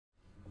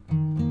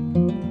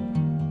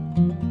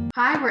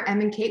Hi, we're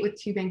Em and Kate with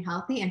Tubing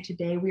Healthy, and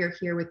today we are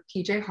here with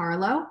PJ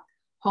Harlow,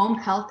 home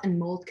health and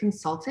mold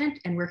consultant,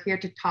 and we're here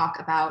to talk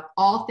about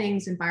all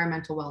things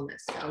environmental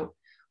wellness. So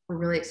we're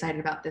really excited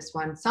about this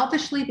one,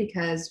 selfishly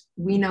because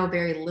we know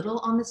very little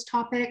on this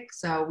topic.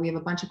 So we have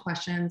a bunch of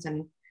questions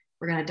and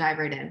we're going to dive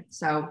right in.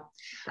 So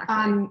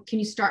can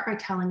you start by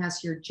telling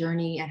us your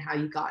journey and how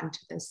you got into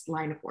this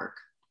line of work?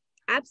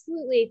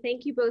 Absolutely.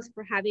 Thank you both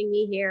for having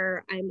me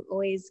here. I'm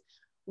always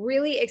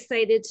really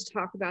excited to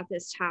talk about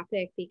this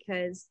topic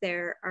because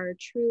there are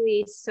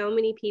truly so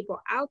many people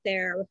out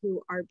there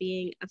who are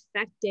being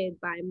affected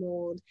by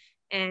mold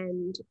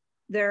and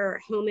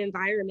their home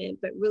environment,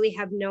 but really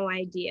have no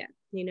idea,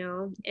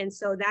 And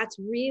so that's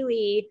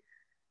really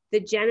the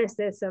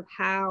genesis of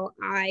how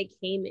I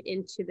came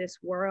into this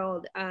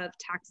world of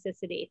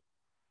toxicity.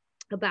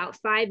 About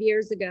 5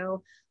 years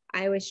ago,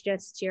 I was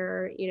just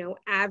your,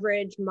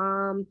 average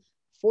mom,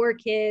 4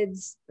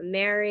 kids,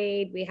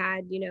 married. We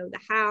had, the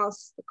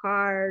house, the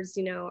cars,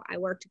 I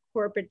worked a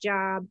corporate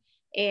job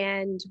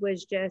and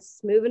was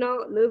just moving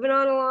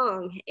on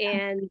along.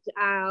 And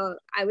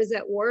I was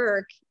at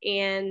work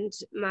and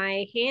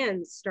my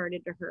hands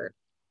started to hurt.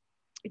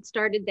 It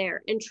started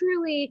there. And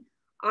truly,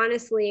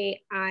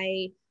 honestly,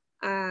 I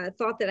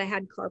thought that I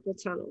had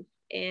carpal tunnel.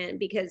 And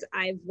because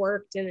I've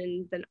worked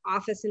in an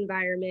office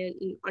environment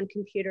and on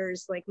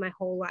computers like my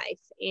whole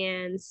life.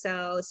 And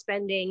so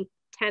spending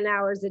 10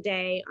 hours a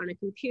day on a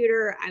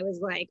computer, I was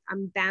like,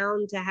 I'm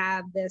bound to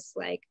have this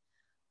like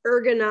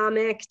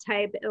ergonomic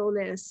type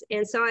illness.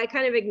 And so I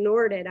kind of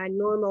ignored it. I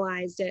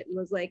normalized it and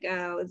was like,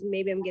 oh,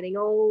 maybe I'm getting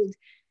old.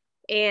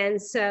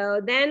 And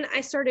so then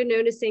I started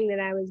noticing that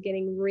I was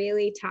getting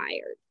really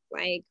tired,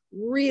 like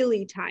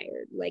really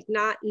tired, like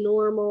not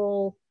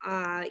normal,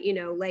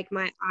 like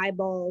my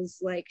eyeballs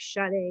like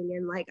shutting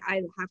and like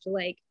I'd have to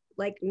like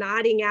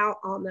nodding out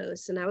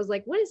almost. And I was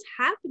like, what is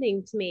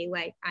happening to me?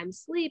 Like I'm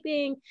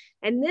sleeping.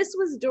 And this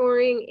was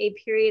during a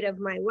period of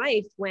my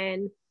life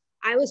when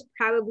I was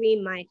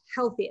probably my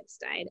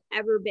healthiest I'd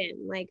ever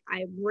been. Like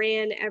I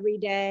ran every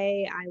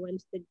day. I went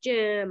to the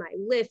gym. I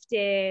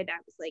lifted. I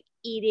was like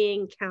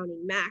eating,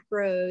 counting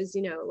macros,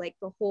 like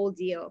the whole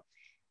deal.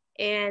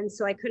 And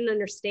so I couldn't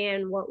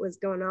understand what was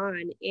going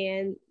on.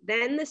 And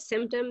then the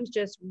symptoms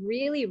just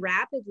really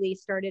rapidly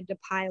started to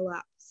pile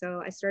up.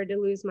 So I started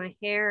to lose my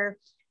hair.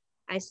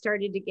 I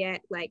started to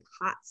get like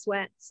hot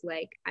sweats.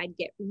 Like I'd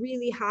get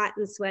really hot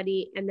and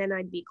sweaty and then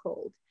I'd be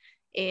cold.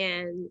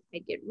 And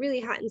I'd get really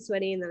hot and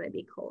sweaty and then I'd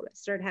be cold. I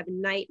started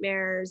having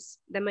nightmares.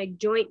 Then my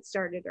joints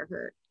started to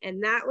hurt.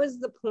 And that was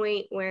the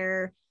point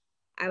where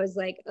I was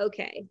like,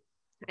 okay,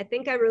 I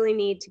think I really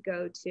need to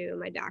go to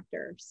my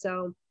doctor.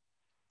 So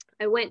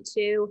I went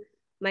to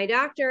my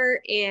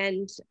doctor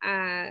and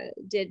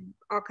did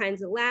all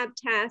kinds of lab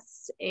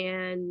tests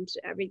and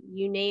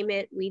you name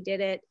it, we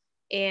did it.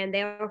 And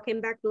they all came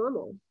back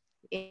normal.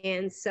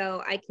 And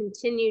so I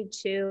continued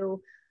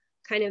to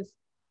kind of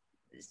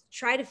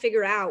try to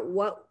figure out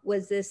what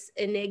was this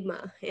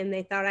enigma. And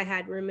they thought I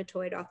had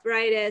rheumatoid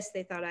arthritis.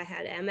 They thought I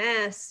had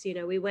MS.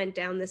 We went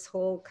down this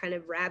whole kind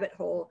of rabbit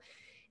hole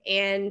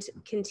and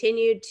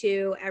continued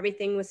to,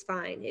 everything was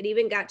fine. It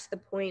even got to the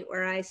point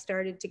where I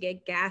started to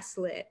get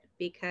gaslit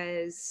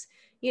because,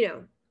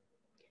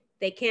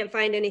 they can't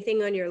find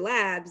anything on your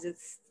labs.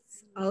 It's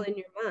all in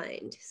your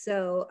mind.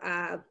 So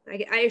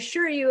I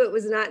assure you it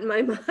was not in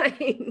my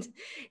mind.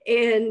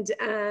 And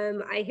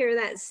I hear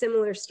that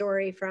similar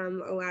story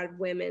from a lot of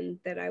women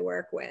that I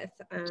work with.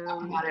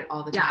 Talk about it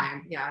all the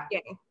time.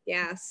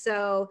 Yeah.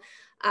 So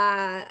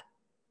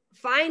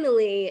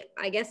finally,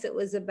 I guess it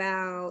was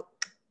about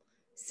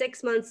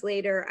 6 months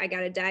later, I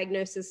got a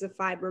diagnosis of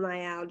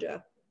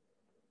fibromyalgia.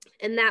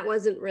 And that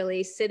wasn't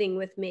really sitting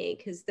with me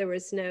because there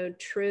was no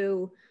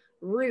true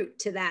root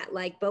to that,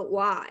 like, but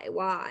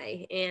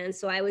why? And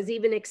so I was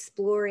even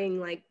exploring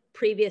like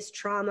previous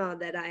trauma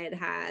that I had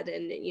had.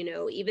 And,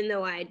 even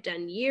though I had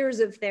done years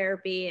of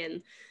therapy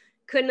and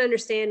couldn't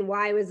understand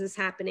why was this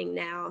happening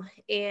now.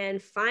 And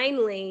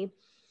finally,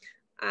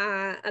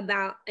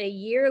 about a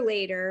year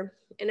later,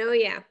 and oh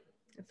yeah,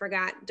 I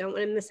forgot, don't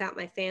want to miss out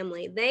my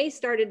family. They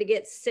started to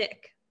get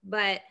sick,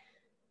 but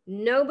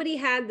nobody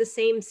had the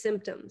same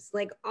symptoms.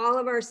 Like all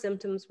of our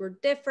symptoms were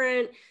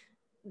different.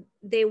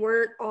 They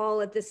weren't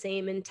all at the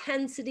same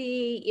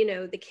intensity.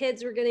 The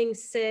kids were getting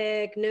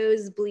sick,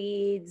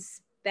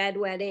 nosebleeds,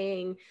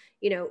 bedwetting,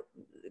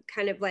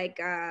 kind of like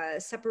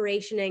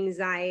separation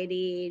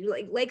anxiety,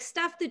 like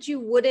stuff that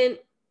you'd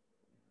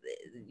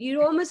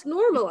almost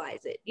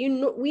normalize it.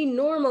 We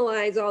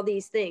normalize all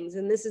these things.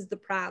 And this is the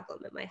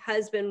problem. And my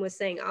husband was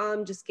saying, oh,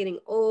 I'm just getting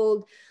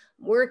old,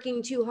 I'm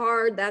working too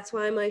hard. That's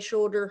why my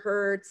shoulder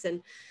hurts.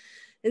 And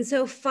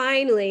so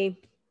finally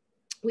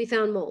we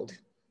found mold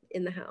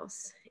in the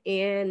house,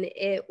 and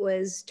it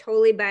was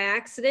totally by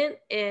accident.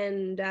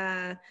 And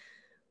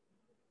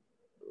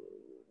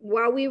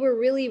while we were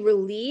really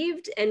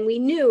relieved and we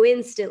knew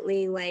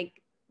instantly, like,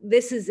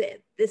 this is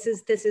it, this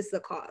is the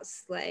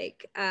cause,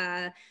 like,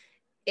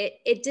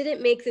 it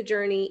didn't make the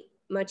journey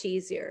much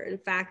easier. In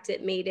fact,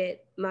 it made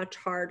it much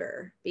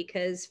harder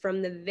because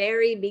from the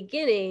very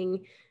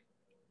beginning,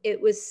 it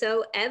was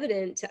so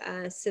evident to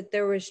us that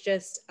there was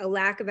just a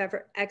lack of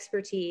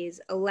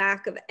expertise, a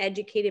lack of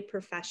educated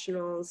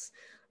professionals,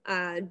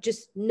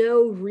 just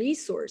no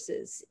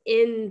resources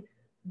in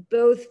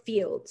both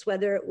fields,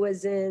 whether it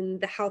was in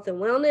the health and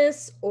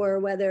wellness or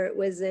whether it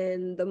was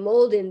in the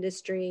mold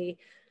industry.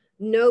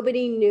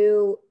 Nobody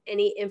knew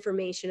any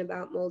information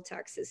about mold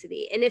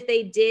toxicity. And if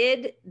they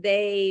did,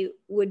 they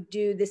would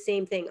do the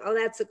same thing. Oh,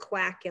 that's a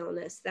quack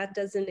illness. That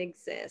doesn't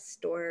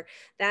exist, or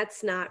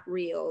that's not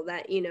real,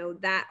 that, you know,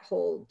 that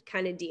whole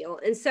kind of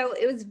deal. And so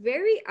it was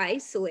very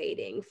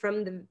isolating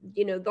from the,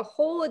 you know, the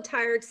whole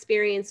entire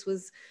experience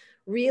was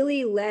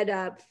really led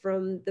up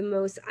from the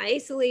most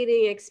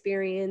isolating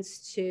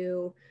experience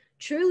to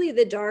truly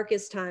the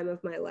darkest time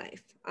of my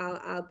life.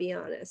 I'll be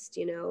honest,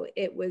 you know,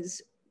 it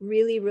was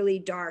really, really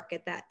dark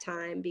at that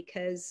time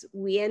because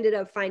we ended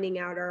up finding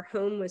out our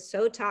home was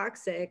so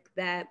toxic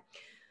that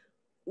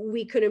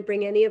we couldn't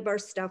bring any of our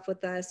stuff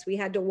with us. We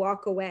had to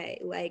walk away.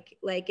 Like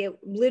it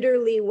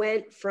literally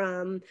went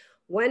from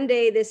one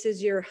day, this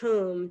is your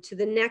home, to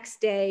the next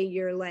day,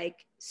 you're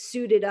like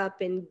suited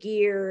up in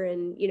gear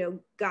and, you know,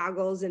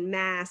 goggles and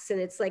masks. And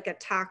it's like a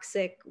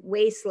toxic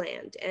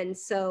wasteland. And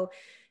so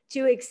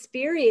to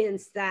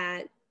experience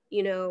that,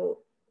 you know,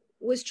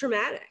 was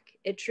traumatic.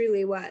 It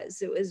truly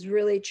was. It was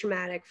really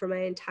traumatic for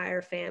my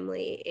entire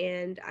family.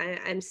 And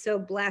I'm so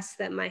blessed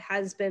that my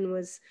husband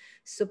was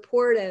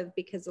supportive,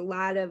 because a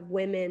lot of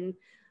women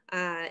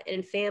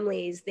and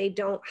families, they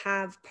don't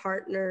have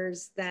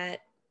partners that,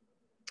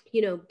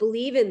 you know,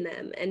 believe in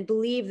them and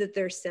believe that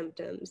they're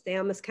symptoms. They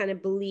almost kind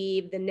of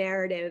believe the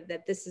narrative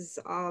that this is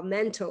all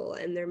mental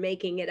and they're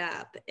making it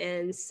up.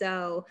 And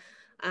so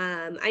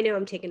I know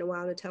I'm taking a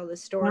while to tell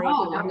this story.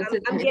 No,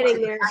 I'm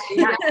getting there.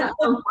 Yeah, that's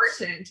so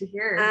important to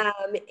hear.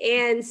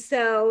 And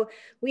so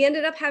we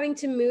ended up having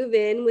to move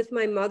in with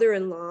my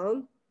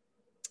mother-in-law.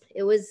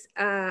 It was,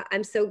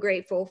 I'm so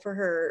grateful for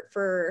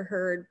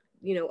her,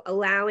 you know,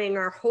 allowing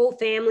our whole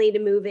family to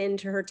move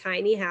into her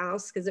tiny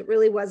house, because it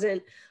really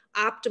wasn't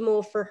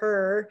optimal for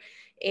her.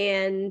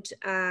 And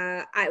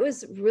I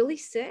was really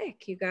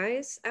sick, you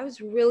guys. I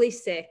was really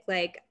sick.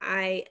 Like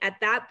at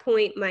that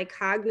point, my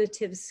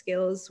cognitive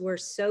skills were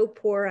so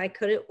poor. I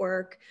couldn't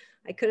work.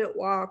 I couldn't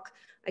walk.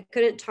 I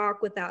couldn't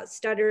talk without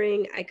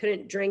stuttering. I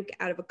couldn't drink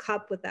out of a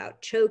cup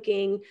without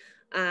choking.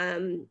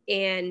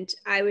 And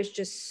I was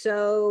just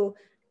so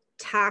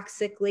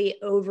toxically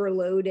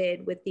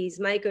overloaded with these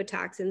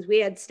mycotoxins. We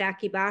had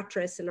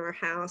Stachybotrys in our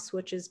house,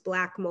 which is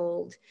black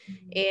mold,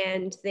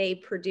 and they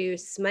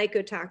produce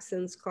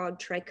mycotoxins called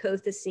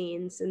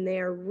trichothecenes, and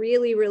they are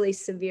really, really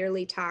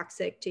severely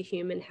toxic to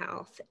human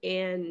health.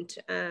 And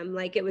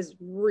like it was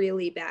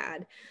really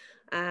bad.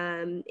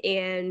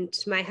 And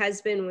my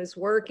husband was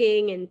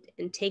working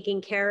and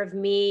taking care of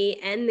me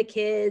and the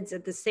kids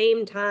at the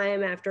same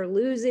time after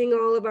losing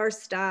all of our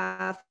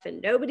stuff, and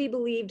nobody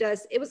believed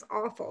us. It was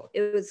awful.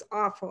 It was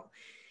awful.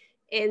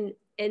 And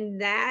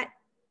that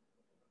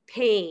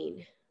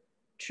pain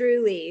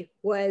truly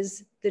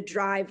was the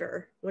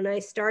driver when I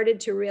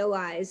started to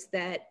realize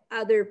that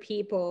other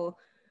people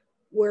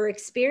were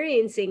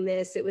experiencing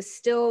this. It was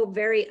still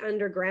very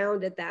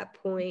underground at that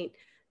point.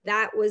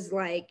 That was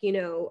like, you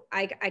know,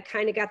 I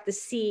kind of got the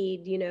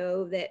seed, you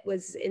know, that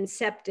was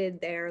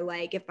incepted there.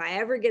 Like, if I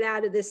ever get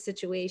out of this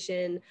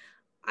situation,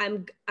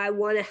 I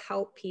want to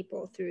help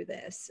people through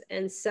this.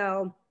 And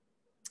so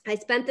I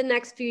spent the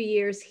next few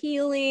years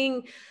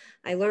healing.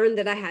 I learned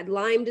that I had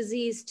Lyme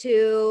disease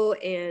too.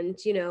 And,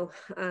 you know,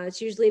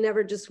 it's usually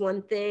never just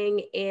one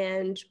thing.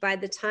 And by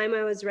the time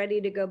I was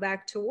ready to go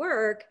back to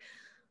work,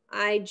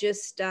 I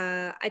just,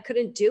 I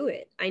couldn't do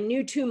it. I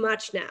knew too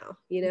much now,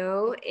 you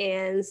know?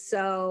 And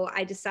so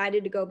I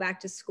decided to go back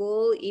to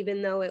school,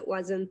 even though it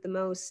wasn't the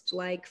most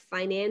like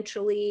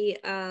financially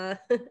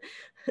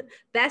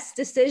best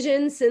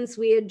decision, since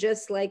we had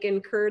just like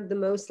incurred the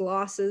most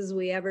losses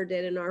we ever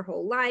did in our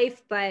whole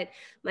life. But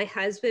my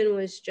husband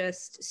was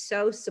just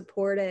so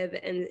supportive,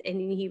 and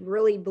he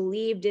really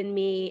believed in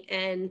me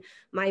and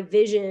my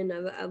vision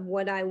of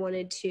what I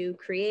wanted to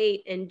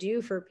create and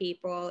do for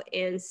people.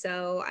 And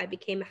so I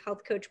became a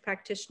health coach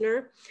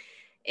practitioner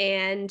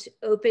and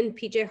opened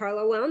PJ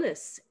Harlow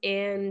Wellness.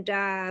 And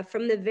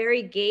from the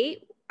very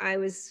gate, I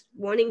was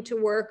wanting to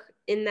work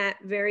in that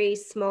very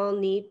small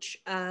niche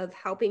of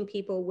helping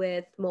people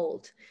with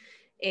mold.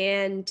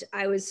 And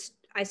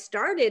I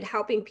started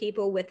helping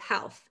people with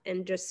health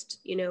and just,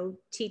 you know,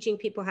 teaching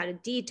people how to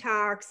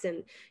detox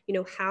and, you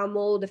know, how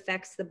mold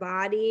affects the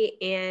body.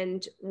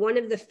 And one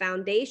of the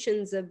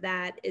foundations of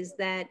that is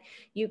that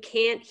you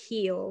can't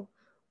heal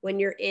when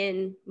you're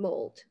in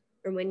mold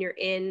or when you're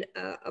in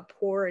a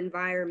poor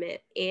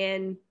environment.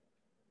 And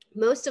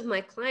most of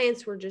my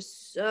clients were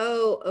just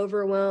so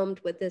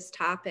overwhelmed with this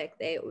topic.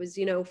 It was,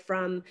 you know,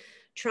 from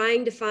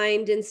trying to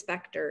find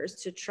inspectors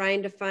to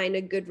trying to find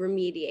a good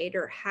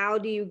remediator. How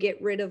do you get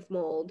rid of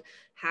mold?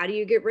 How do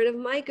you get rid of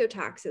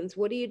mycotoxins?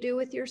 What do you do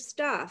with your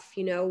stuff?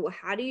 You know,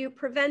 how do you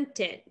prevent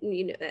it?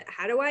 You know,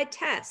 how do I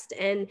test?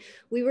 And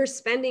we were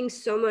spending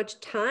so much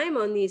time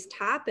on these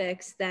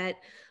topics that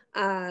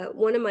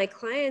one of my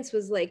clients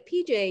was like,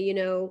 PJ, you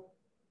know,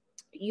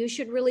 you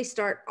should really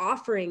start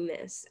offering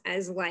this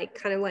as like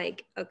kind of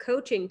like a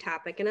coaching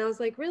topic. And I was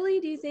like, really?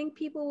 Do you think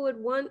people would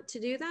want to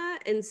do that?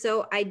 And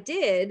so I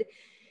did.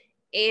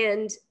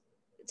 And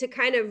to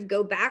kind of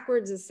go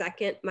backwards a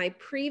second, my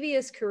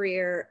previous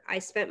career, I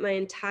spent my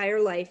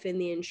entire life in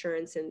the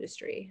insurance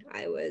industry.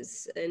 I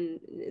was in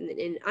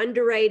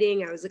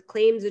underwriting, I was a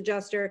claims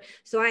adjuster.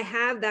 So I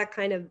have that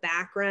kind of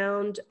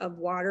background of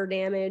water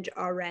damage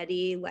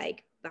already,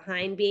 like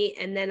behind me.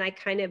 And then I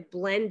kind of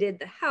blended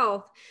the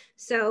health.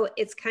 So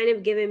it's kind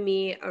of given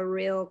me a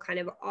real kind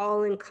of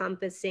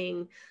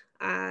all-encompassing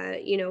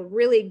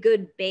really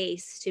good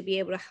base to be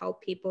able to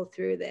help people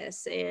through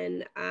this.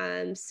 And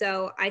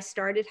so I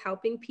started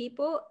helping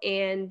people,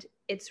 and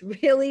it's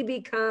really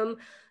become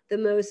the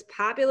most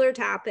popular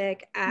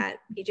topic at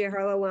PJ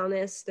Harlow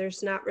Wellness.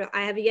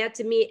 I have yet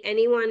to meet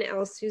anyone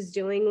else who's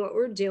doing what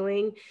we're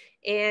doing.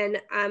 And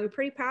I'm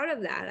pretty proud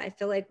of that. I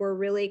feel like we're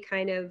really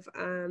kind of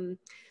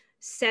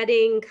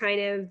setting kind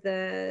of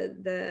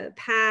the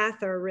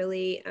path, or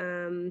really,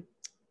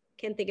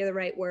 can't think of the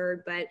right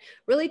word, but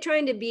really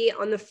trying to be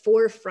on the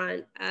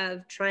forefront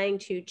of trying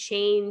to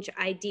change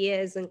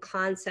ideas and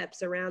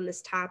concepts around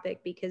this topic,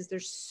 because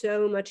there's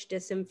so much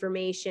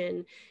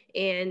disinformation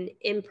and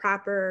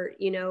improper,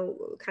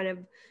 kind of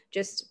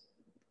just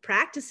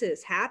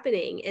practices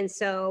happening. And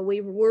so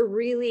we were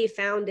really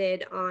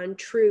founded on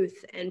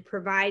truth and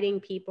providing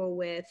people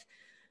with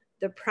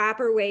the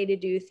proper way to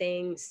do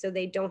things so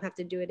they don't have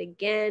to do it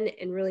again,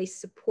 and really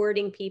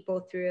supporting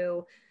people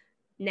through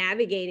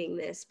navigating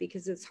this,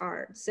 because it's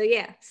hard. So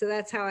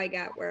that's how I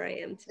got where I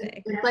am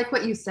today. It's like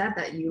what you said,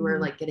 that you were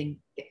like getting,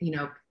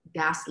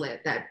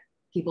 gaslit, that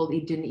people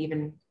didn't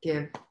even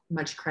give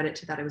much credit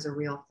to that it was a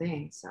real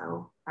thing.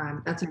 So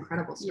that's an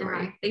incredible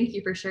story. Yeah, thank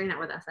you for sharing that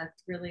with us.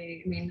 That's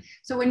really,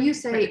 so when you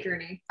say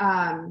journey,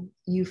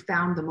 you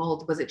found the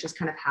mold, was it just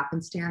kind of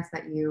happenstance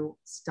that you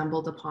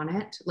stumbled upon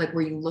it? Like,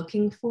 were you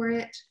looking for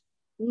it?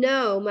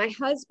 No, my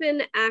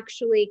husband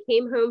actually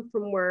came home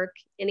from work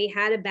and he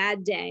had a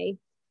bad day.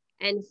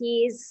 And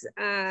he's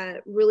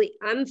I'm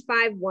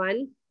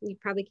 5'1", you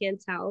probably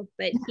can't tell,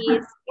 but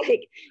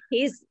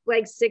he's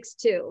like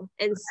 6'2".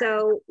 And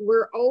so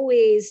we're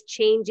always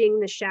changing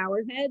the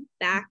shower head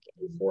back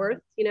and forth.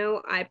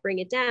 I bring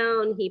it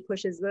down, he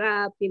pushes it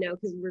up,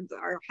 because we're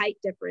our height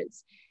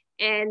difference.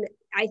 And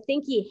I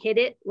think he hit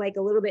it like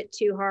a little bit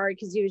too hard,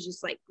 because he was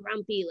just like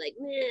grumpy, like,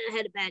 I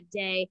had a bad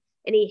day.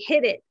 And he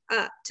hit it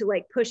up to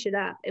like push it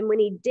up. And when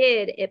he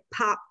did, it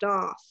popped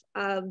off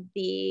of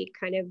the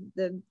kind of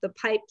the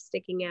pipe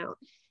sticking out,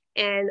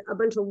 and a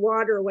bunch of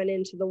water went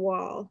into the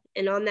wall.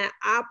 And on that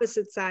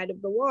opposite side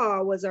of the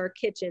wall was our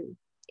kitchen.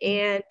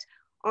 And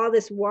all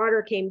this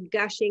water came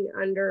gushing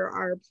under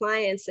our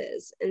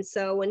appliances. And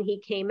so when he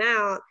came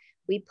out,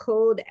 we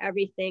pulled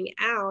everything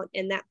out,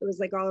 and that was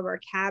like all of our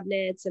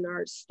cabinets and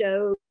our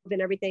stove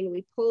and everything.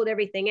 We pulled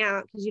everything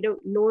out because you don't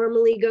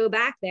normally go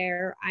back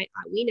there.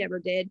 We never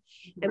did.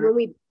 And when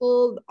we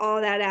pulled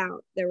all that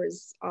out, there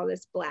was all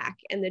this black,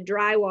 and the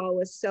drywall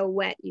was so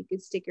wet you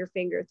could stick your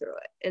finger through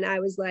it. And I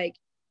was like,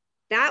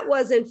 that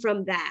wasn't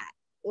from that.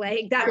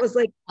 Like, that was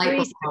like 3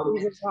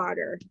 seconds of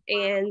water.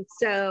 And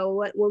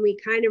so when we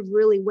kind of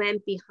really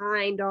went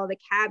behind all the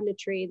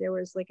cabinetry, there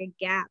was like a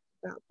gap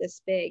about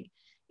this big.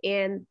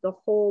 And the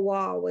whole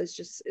wall was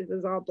it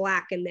was all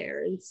black in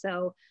there. And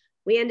so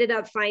we ended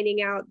up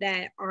finding out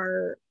that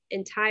our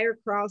entire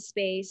crawl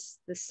space,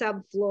 the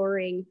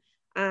subflooring,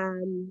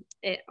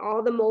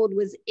 all the mold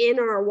was in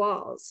our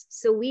walls.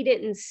 So we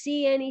didn't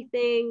see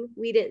anything.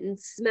 We didn't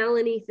smell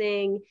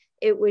anything.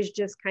 It was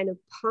just kind of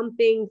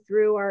pumping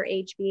through our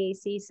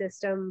HVAC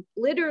system,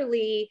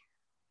 literally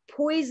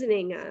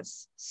poisoning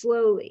us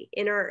slowly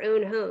in our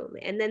own home.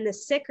 And then the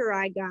sicker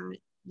I got,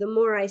 the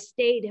more I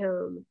stayed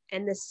home,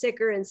 and the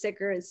sicker and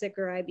sicker and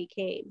sicker I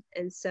became.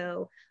 And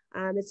so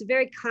it's a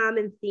very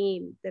common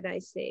theme that I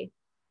see.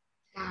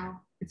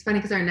 Wow. It's funny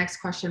because our next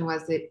question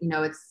was that,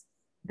 it's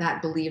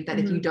that belief that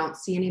if you don't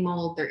see any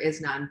mold, there is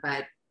none,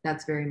 but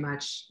that's very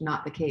much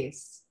not the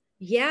case.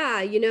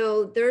 Yeah.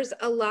 There's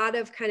a lot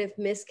of kind of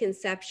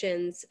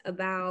misconceptions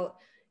about,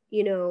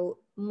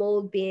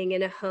 mold being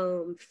in a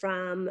home.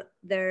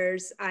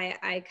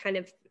 I kind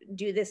of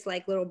do this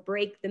like little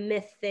break the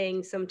myth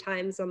thing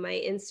sometimes on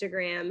my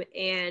Instagram.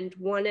 And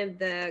one of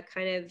the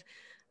kind of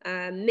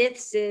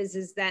myths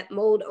is that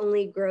mold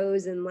only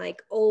grows in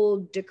like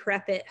old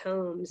decrepit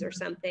homes or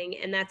something.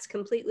 And that's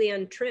completely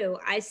untrue.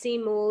 I see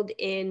mold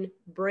in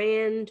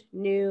brand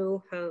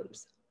new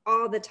homes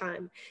all the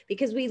time,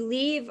 because we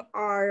leave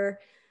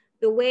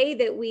the way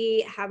that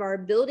we have our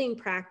building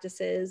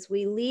practices,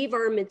 we leave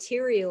our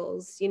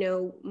materials.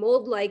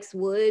 Mold likes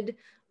wood,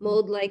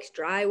 mold likes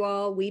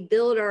drywall. We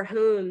build our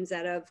homes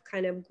out of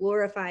kind of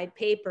glorified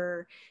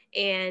paper,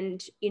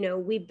 and,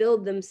 we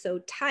build them so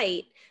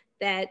tight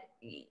that,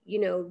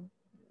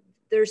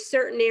 there's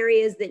certain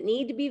areas that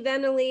need to be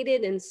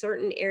ventilated and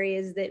certain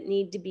areas that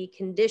need to be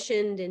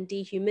conditioned and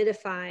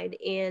dehumidified.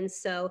 And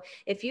so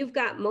if you've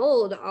got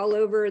mold all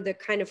over the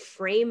kind of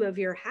frame of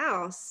your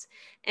house,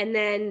 and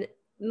then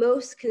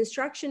most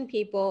construction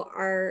people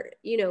are,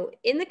 you know,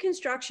 in the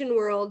construction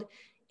world,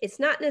 it's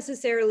not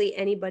necessarily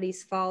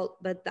anybody's fault,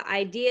 but the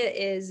idea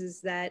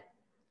is that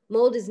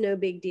mold is no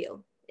big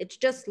deal. It's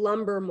just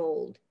lumber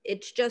mold.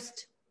 It's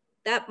just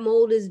that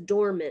mold is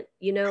dormant,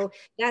 you know,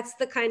 that's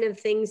the kind of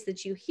things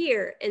that you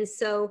hear. And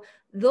so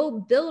they'll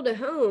build a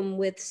home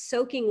with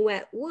soaking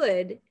wet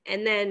wood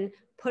and then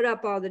put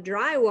up all the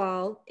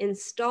drywall,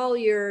 install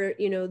your,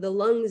 you know, the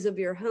lungs of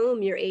your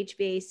home, your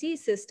HVAC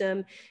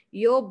system.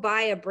 You'll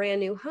buy a brand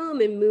new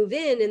home and move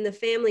in, and the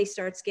family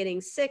starts getting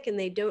sick and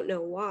they don't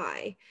know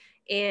why.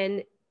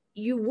 And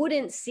you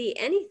wouldn't see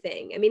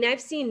anything. I mean,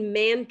 I've seen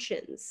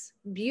mansions,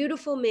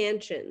 beautiful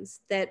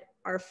mansions that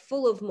are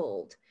full of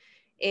mold.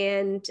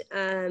 And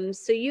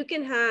so you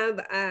can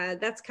have,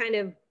 that's kind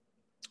of,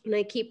 and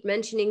I keep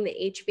mentioning the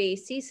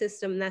HVAC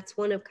system, that's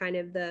one of kind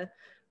of the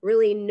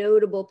really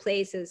notable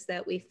places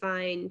that we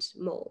find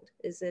mold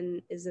is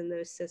in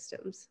those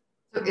systems.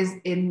 So is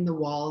in the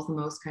walls the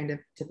most kind of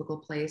typical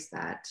place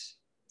that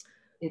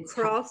it's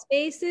crawl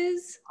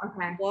spaces,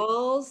 okay,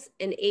 walls,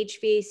 and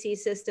HVAC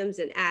systems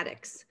and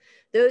attics.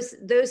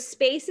 Those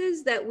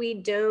spaces that we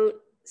don't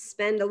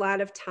spend a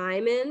lot of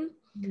time in,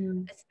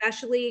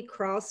 especially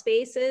crawl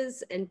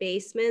spaces and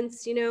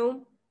basements, you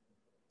know,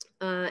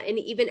 and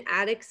even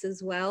attics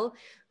as well.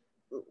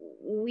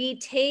 We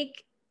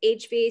take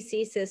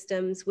HVAC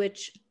systems,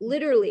 which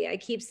literally, I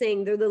keep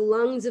saying, they're the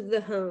lungs of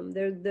the home.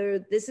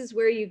 This is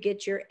where you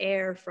get your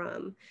air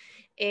from.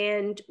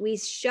 And we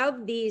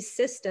shove these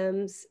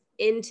systems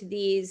into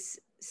these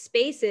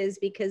spaces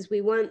because we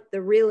want the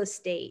real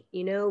estate,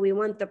 you know, we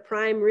want the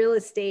prime real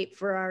estate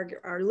for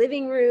our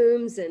living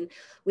rooms, and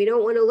we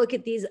don't want to look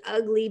at these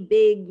ugly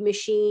big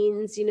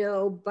machines, you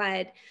know,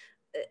 but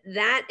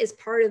that is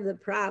part of the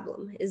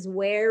problem, is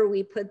where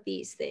we put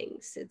these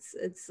things.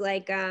 It's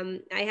like, I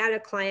had a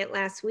client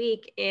last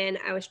week and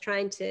I was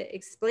trying to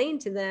explain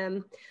to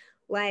them,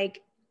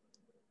 like,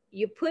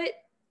 you put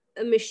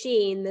a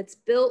machine that's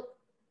built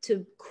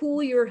to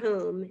cool your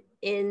home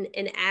in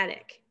an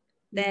attic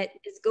that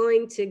is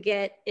going to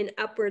get in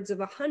upwards of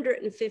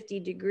 150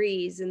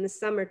 degrees in the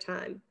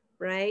summertime,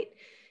 right?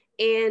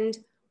 And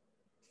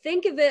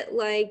think of it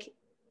like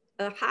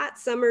a hot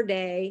summer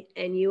day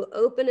and you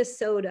open a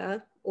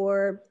soda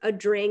or a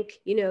drink,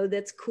 you know,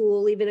 that's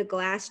cool, even a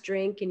glass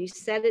drink, and you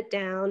set it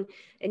down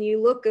and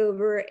you look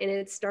over and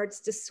it starts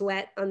to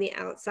sweat on the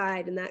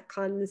outside and that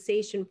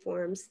condensation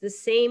forms. The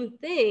same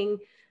thing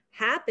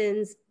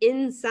happens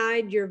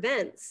inside your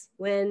vents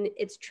when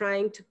it's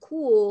trying to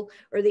cool,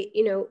 or the,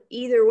 you know,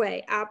 either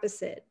way,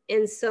 opposite.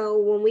 And so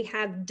when we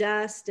have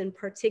dust and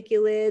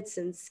particulates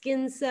and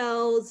skin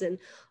cells and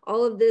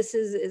all of this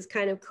is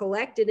kind of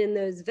collected in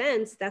those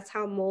vents, that's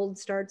how mold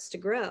starts to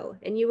grow.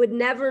 And you would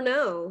never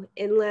know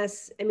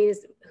unless, I mean,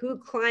 who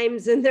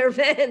climbs in their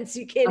vents?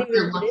 You can't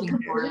even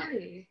looking for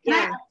it.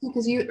 Yeah,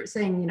 because you were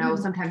saying, you know,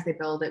 sometimes they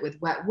build it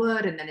with wet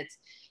wood and then it's,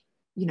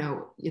 you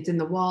know, it's in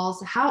the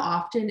walls. How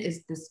often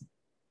is this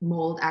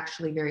mold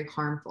actually very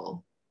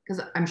harmful?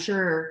 Because I'm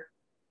sure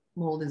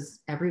mold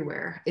is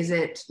everywhere. Is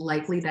it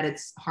likely that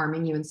it's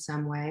harming you in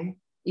some way,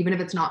 even if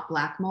it's not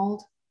black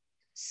mold?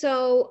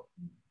 So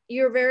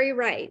you're very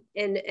right.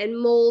 And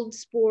mold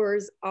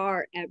spores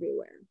are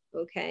everywhere.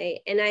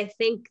 Okay. And I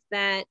think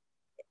that,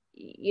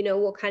 you know,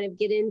 we'll kind of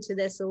get into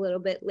this a little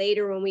bit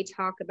later when we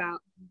talk about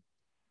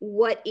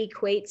what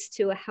equates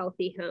to a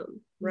healthy home,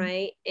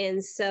 right?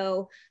 And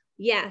so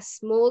yes,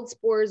 mold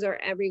spores are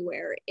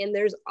everywhere, and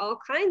there's all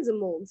kinds of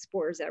mold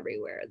spores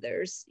everywhere.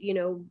 There's, you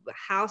know,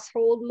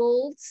 household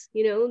molds,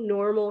 you know,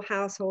 normal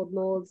household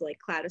molds like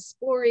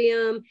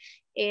cladosporium,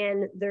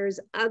 and there's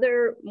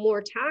other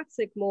more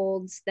toxic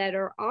molds that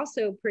are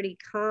also pretty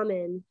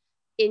common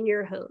in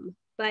your home.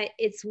 But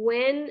it's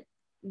when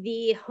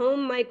the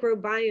home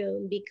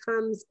microbiome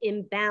becomes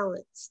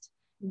imbalanced,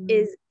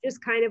 is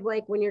just kind of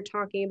like when you're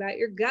talking about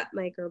your gut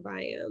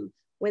microbiome.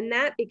 When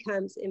that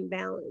becomes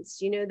imbalanced,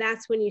 you know,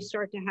 that's when you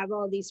start to have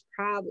all these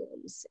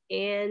problems.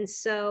 And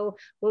so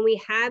when we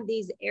have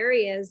these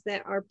areas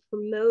that are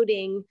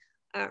promoting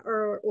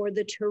or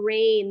the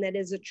terrain that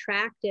is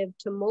attractive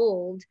to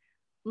mold,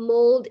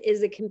 mold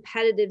is a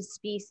competitive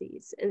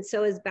species, and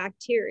so is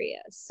bacteria.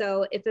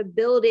 So if a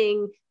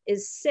building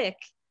is sick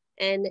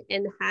and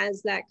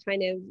has that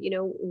kind of, you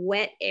know,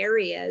 wet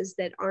areas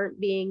that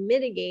aren't being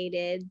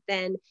mitigated,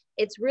 then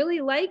it's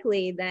really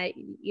likely that,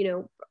 you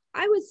know,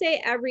 I would say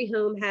every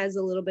home has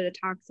a little bit of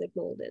toxic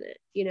mold in it,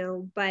 you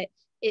know, but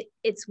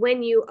it's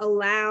when you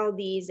allow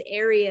these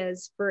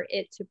areas for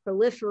it to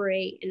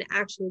proliferate and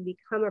actually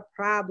become a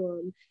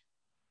problem,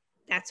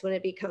 that's when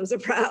it becomes a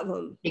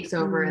problem. Takes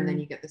over and then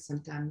you get the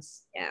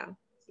symptoms. Yeah.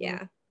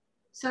 Yeah.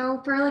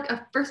 So for like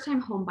a first-time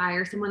home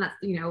buyer, someone that's,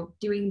 you know,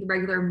 doing the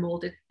regular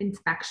mold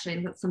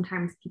inspection, but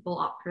sometimes people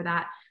opt for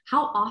that,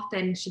 how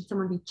often should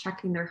someone be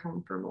checking their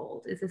home for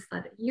mold? Is this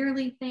a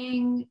yearly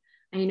thing?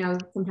 And, you know,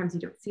 sometimes you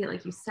don't see it,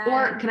 like you said.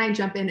 Or can I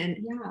jump in and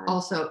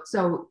also,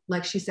 so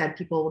like she said,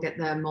 people will get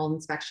the mold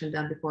inspection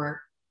done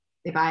before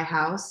they buy a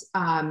house.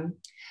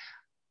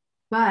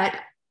 But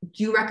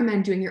do you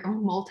recommend doing your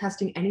own mold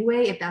testing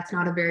anyway if that's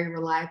not a very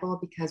reliable,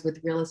 because with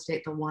real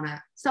estate they'll want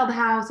to sell the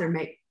house or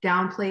make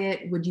downplay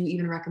it? Would you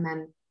even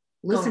recommend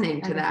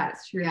listening to that?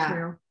 That's true, yeah.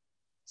 true.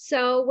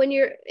 So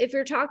if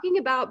you're talking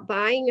about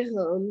buying a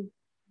home,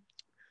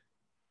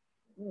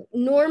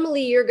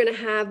 normally you're going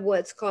to have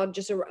what's called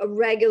just a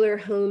regular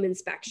home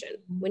inspection,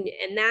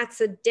 and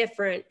that's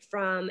different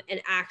from an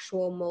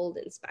actual mold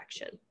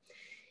inspection.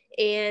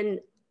 And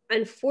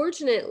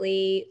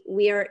unfortunately,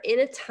 we are in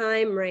a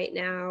time right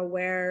now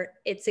where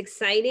it's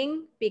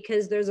exciting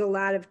because there's a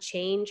lot of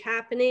change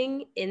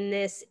happening in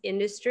this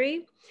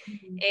industry.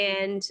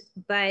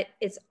 But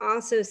it's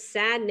also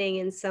saddening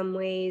in some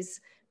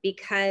ways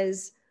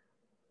because,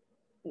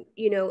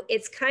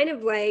 it's kind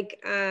of like,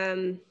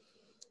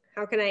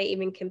 how can I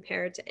even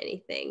compare it to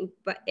anything?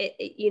 But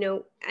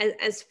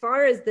as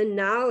far as the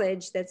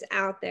knowledge that's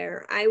out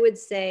there, I would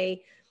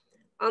say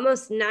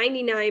almost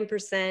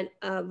 99%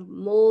 of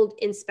mold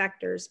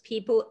inspectors,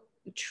 people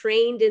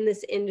trained in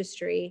this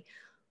industry,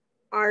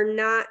 are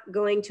not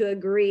going to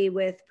agree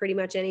with pretty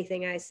much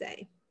anything I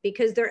say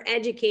because they're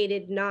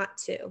educated not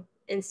to.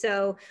 And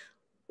so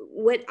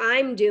what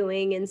I'm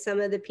doing, and some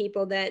of the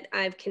people that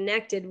I've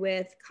connected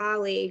with,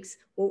 colleagues,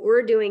 what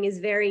we're doing is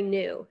very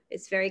new.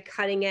 It's very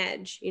cutting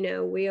edge.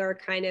 We are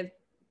kind of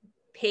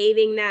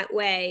paving that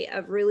way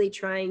of really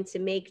trying to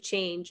make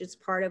change. It's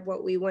part of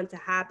what we want to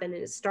happen.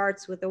 And it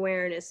starts with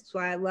awareness. That's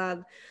why I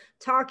love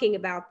talking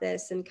about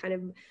this and kind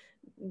of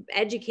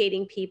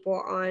educating people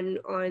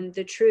on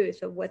the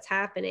truth of what's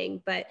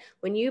happening. But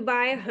when you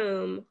buy a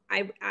home,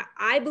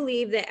 I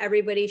believe that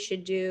everybody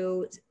should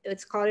do,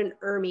 it's called an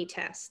ERMI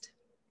test.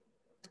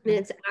 And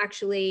it's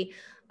actually,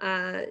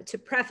 to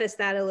preface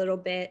that a little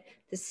bit,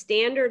 the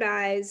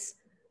standardized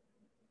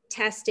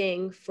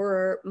testing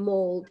for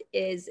mold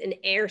is an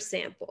air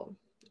sample.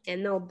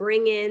 And they'll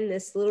bring in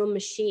this little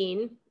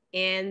machine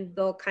and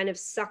they'll kind of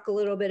suck a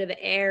little bit of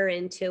air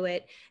into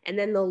it. And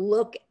then they'll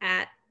look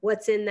at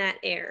what's in that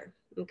air.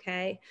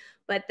 Okay.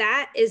 But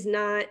that is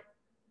not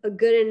a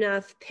good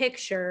enough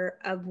picture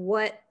of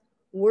what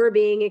we're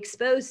being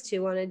exposed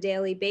to on a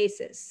daily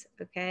basis.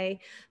 Okay.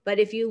 But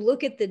if you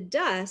look at the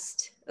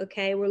dust,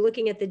 okay, we're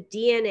looking at the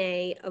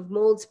DNA of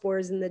mold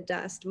spores in the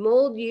dust.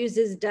 Mold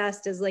uses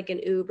dust as like an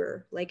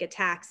Uber, like a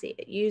taxi.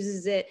 It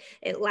uses it,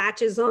 it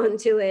latches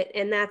onto it,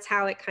 and that's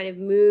how it kind of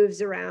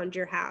moves around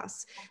your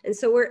house. And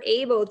so we're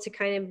able to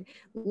kind of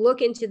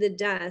look into the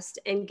dust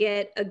and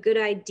get a good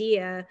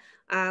idea.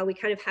 We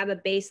kind of have a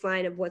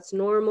baseline of what's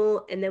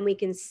normal, and then we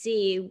can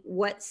see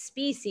what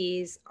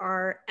species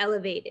are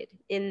elevated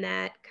in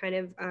that kind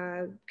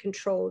of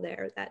control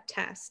there, that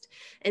test.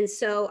 And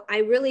so I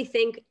really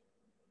think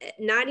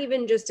not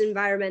even just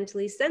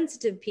environmentally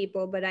sensitive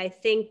people, but I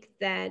think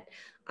that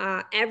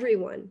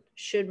everyone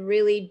should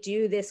really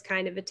do this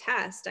kind of a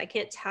test. I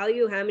can't tell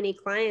you how many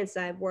clients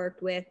I've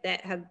worked with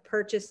that have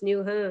purchased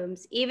new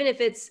homes, even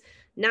if it's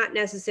not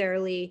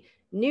necessarily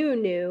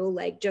new,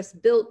 like just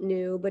built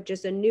new, but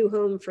just a new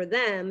home for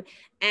them.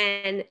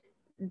 And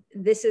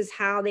this is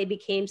how they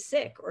became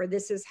sick, or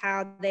this is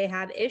how they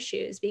have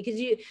issues, because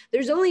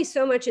there's only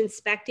so much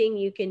inspecting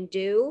you can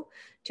do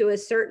to a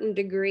certain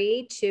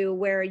degree to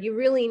where you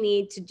really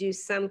need to do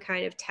some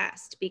kind of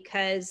test.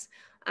 Because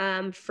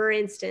for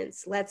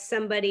instance, let's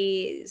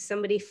somebody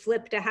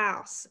flipped a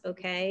house,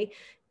 okay?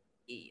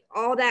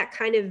 All that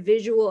kind of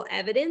visual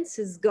evidence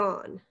is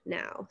gone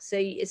now. So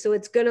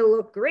it's going to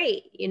look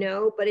great,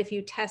 but if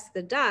you test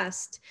the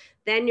dust,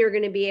 then you're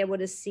going to be able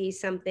to see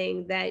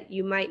something that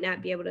you might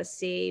not be able to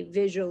see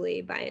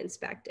visually by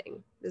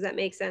inspecting. Does that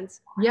make sense?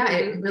 Yeah,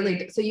 it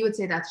really, so you would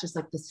say that's just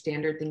like the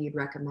standard thing you'd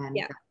recommend.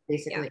 Yeah. That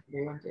basically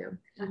everyone do.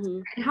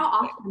 And how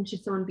often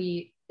should someone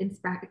be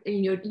inspected?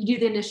 You do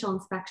the initial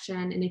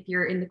inspection, and if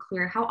you're in the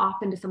clear, how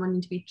often does someone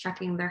need to be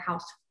checking their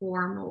house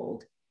for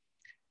mold?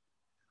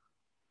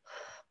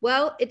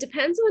 Well, it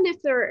depends on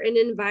if they're an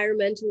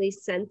environmentally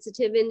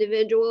sensitive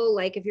individual,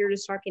 like if you're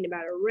just talking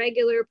about a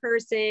regular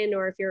person,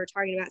 or if you're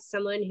talking about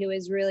someone who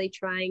is really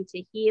trying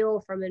to heal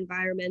from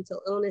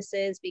environmental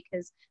illnesses,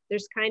 because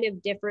there's kind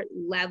of different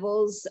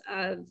levels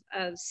of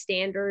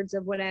standards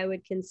of what I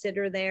would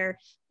consider there.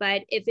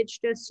 But if it's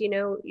just,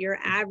 your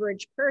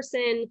average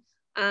person,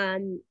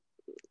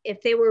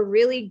 if they were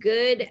really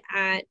good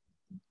at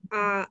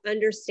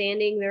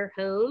understanding their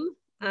home,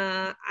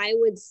 I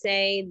would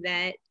say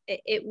that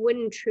it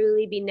wouldn't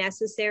truly be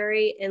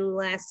necessary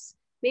unless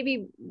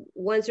maybe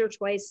once or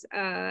twice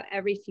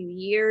every few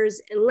years,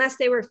 unless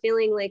they were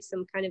feeling like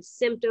some kind of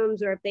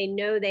symptoms, or if they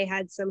know they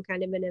had some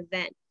kind of an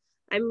event.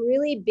 I'm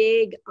really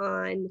big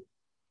on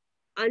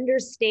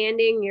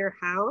understanding your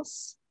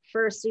house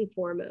first and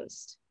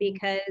foremost,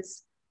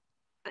 because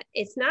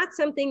it's not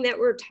something that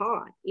we're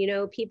taught.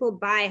 People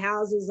buy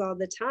houses all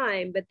the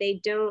time, but they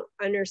don't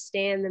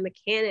understand the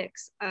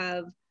mechanics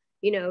of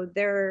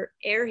their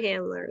air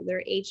handler,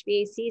 their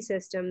HVAC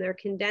system, their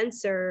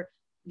condenser,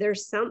 their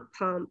sump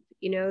pump.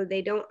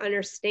 They don't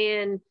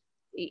understand,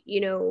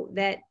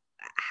 that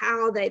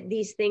how that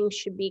these things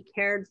should be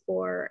cared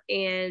for.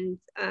 And,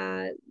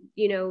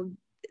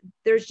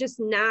 there's just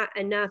not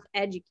enough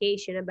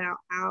education about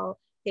how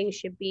things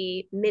should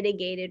be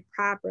mitigated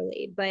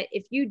properly. But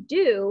if you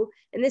do,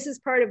 and this is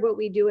part of what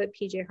we do at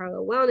PJ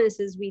Harlow Wellness,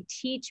 is we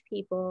teach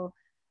people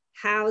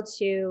how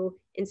to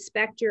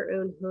inspect your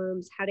own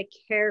homes, how to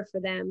care for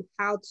them,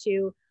 how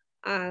to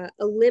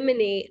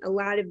eliminate a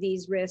lot of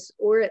these risks,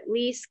 or at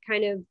least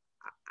kind of,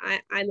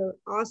 I'm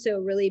also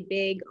really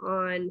big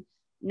on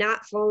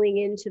not falling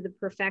into the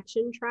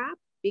perfection trap,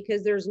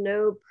 because there's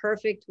no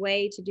perfect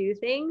way to do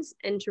things,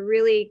 and to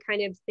really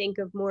kind of think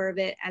of more of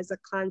it as a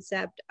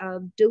concept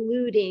of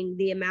diluting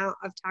the amount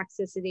of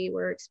toxicity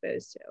we're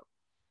exposed to.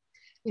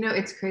 You know,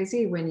 it's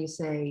crazy when you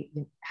say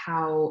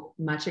how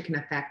much it can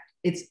affect.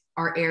 It's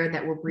our air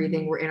that we're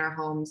breathing. We're in our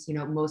homes, you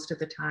know, most of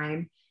the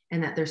time,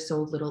 and that there's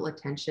so little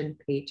attention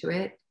paid to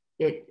it.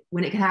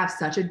 When it can have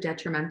such a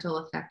detrimental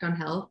effect on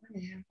health,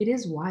 it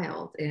is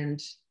wild. And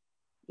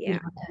you know,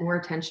 more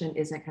attention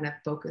isn't kind of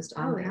focused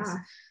on this. Yeah.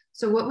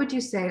 So what would you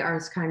say are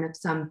kind of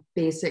some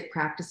basic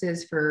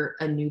practices for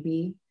a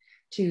newbie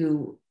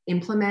to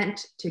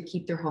implement to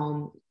keep their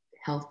home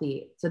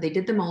healthy? So they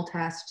did the mold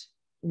test.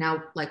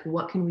 Now, like,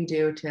 what can we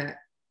do to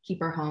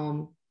keep our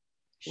home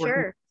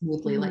working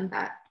smoothly like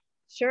that?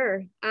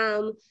 Sure.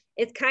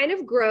 It's kind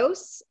of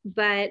gross,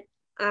 but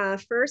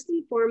first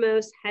and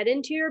foremost, head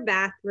into your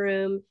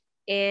bathroom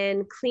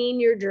and clean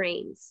your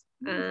drains.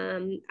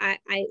 I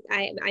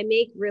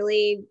make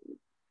really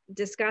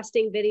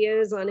disgusting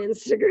videos on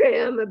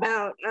Instagram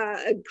about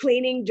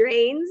cleaning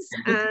drains,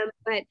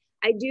 but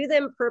I do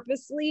them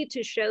purposely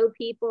to show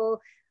people,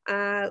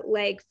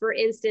 like, for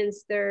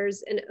instance,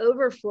 there's an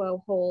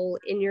overflow hole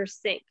in your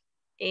sink.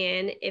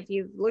 And if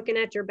you're looking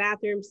at your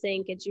bathroom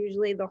sink, it's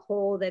usually the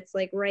hole that's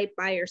like right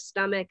by your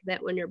stomach,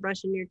 that when you're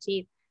brushing your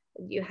teeth,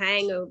 you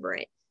hang over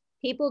it.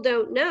 People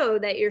don't know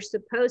that you're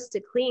supposed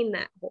to clean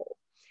that hole.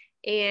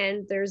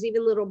 And there's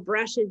even little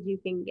brushes you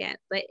can get,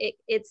 but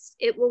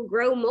it will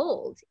grow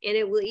mold, and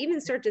it will even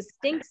start to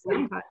stink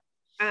sometimes.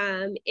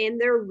 And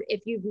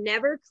if you've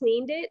never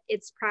cleaned it,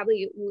 it's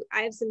probably,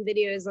 I have some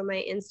videos on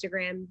my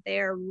Instagram.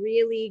 They're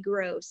really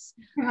gross,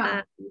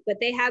 but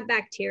they have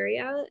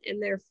bacteria and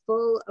they're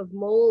full of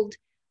mold.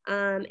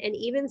 And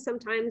even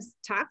sometimes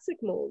toxic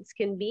molds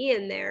can be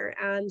in there.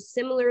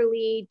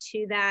 Similarly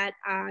to that,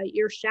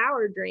 your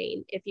shower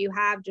drain, if you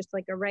have just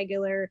like a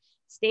regular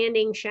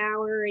standing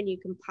shower and you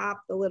can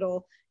pop the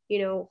little,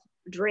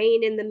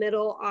 drain in the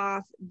middle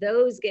off,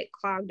 those get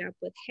clogged up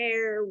with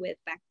hair, with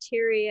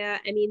bacteria.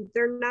 I mean,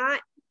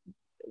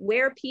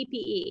 wear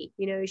PPE,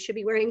 you should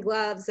be wearing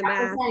gloves, a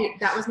mask.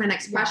 That was my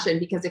next question,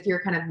 because if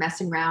you're kind of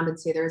messing around and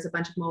say there's a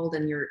bunch of mold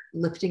and you're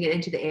lifting it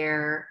into the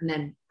air and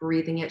then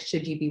breathing it,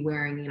 should you be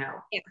wearing,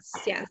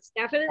 Yes,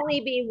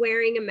 definitely be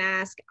wearing a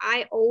mask.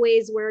 I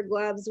always wear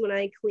gloves when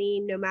I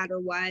clean, no matter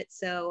what.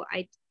 So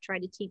I try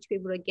to teach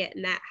people to get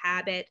in that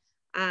habit.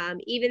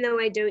 Even though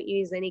I don't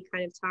use any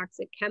kind of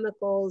toxic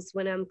chemicals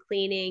when I'm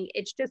cleaning,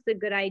 it's just a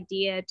good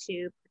idea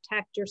to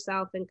protect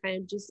yourself and kind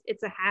of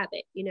it's a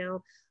habit,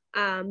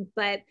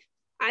 but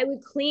I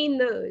would clean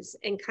those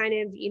and kind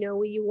of,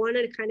 you want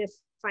to kind of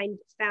find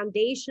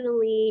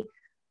foundationally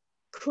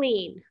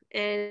clean.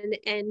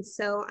 And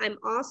so I'm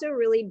also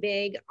really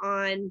big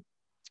on,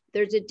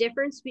 there's a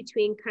difference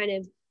between kind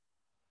of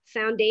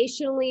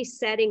foundationally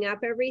setting up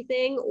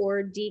everything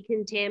or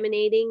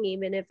decontaminating,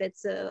 even if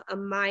it's a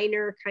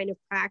minor kind of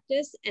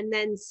practice, and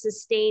then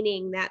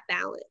sustaining that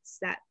balance,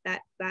 that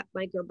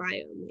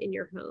microbiome in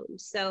your home.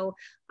 So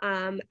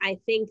I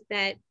think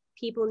that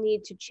people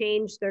need to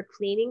change their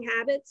cleaning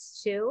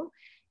habits too.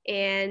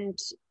 And,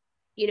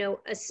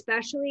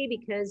 especially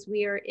because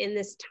we are in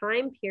this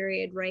time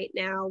period right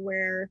now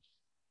where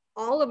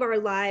all of our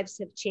lives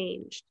have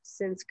changed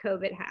since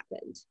COVID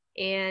happened.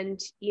 And,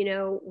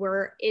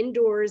 we're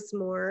indoors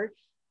more,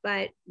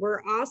 but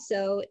we're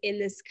also in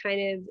this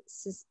kind of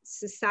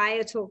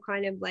societal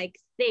kind of like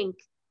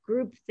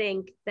group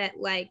think that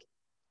like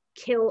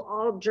kill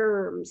all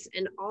germs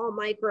and all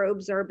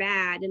microbes are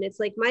bad. And it's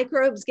like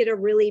microbes get a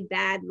really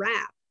bad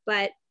rap,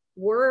 but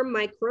we're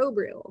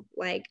microbial.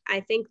 Like,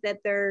 I think that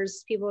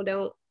there's people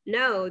don't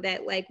know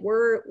that like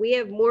we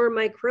have more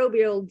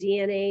microbial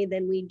DNA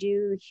than we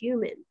do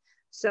human.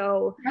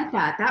 So I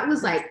read that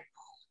was like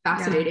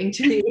fascinating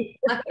to me.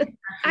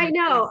 I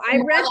know. I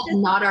read this,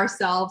 not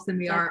ourselves than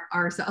we are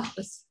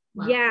ourselves.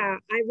 Wow. Yeah,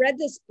 I read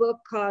this book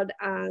called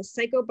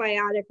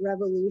Psychobiotic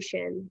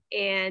Revolution,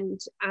 and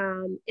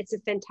it's a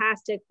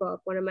fantastic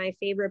book, one of my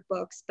favorite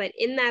books. But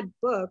in that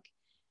book,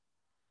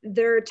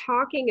 they're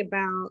talking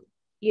about,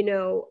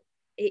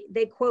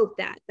 they quote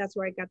that's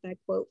where I got that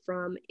quote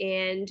from.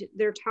 And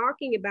they're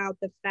talking about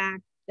the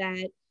fact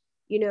that,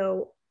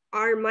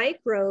 our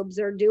microbes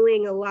are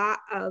doing a lot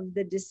of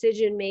the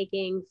decision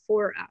making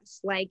for us.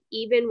 Like,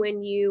 even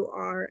when you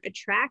are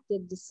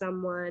attracted to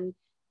someone,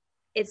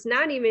 it's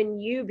not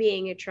even you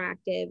being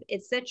attractive,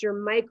 it's that your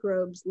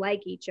microbes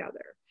like each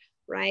other,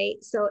 right?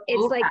 So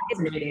it's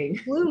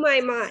it blew my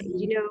mind,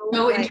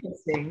 So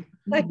interesting.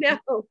 I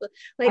know,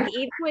 like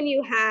even when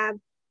you have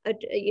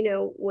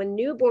when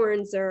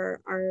newborns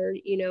are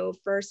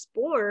first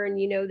born,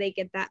 they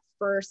get that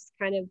first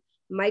kind of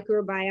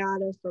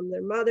microbiota from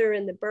their mother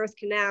in the birth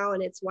canal.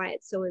 And it's why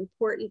it's so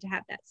important to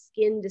have that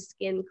skin to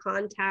skin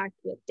contact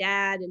with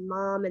dad and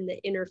mom and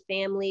the inner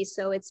family.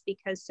 So it's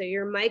because so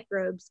your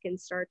microbes can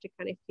start to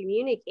kind of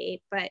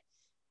communicate, but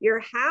your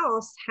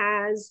house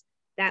has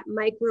that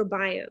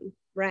microbiome,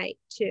 right,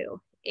 too.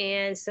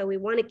 And so we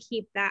want to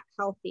keep that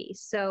healthy.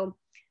 So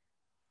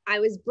I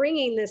was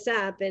bringing this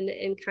up and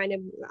kind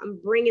of I'm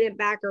bringing it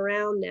back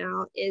around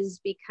now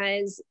is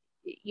because,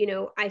 you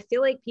know, I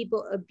feel like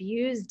people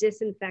abuse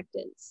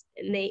disinfectants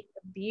and they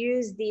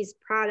abuse these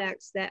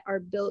products that are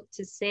built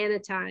to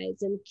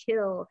sanitize and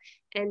kill.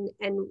 And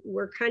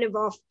we're kind of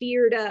all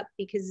feared up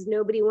because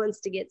nobody wants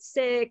to get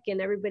sick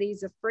and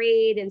everybody's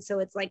afraid. And so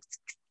it's like,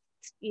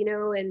 you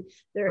know, and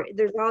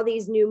there's all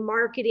these new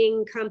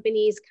marketing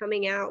companies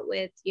coming out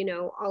with, you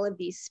know, all of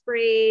these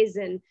sprays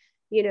and,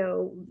 you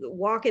know,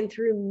 walking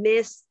through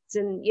mists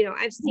and, you know,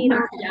 I've seen all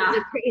kinds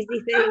of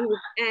crazy things.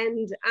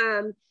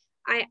 And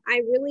I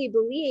really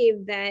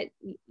believe that,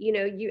 you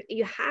know,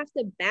 you have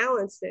to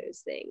balance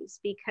those things,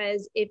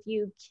 because if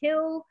you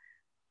kill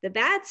the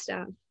bad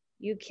stuff,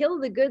 you kill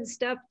the good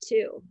stuff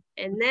too.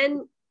 And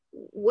then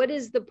what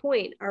is the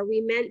point? Are we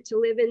meant to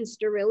live in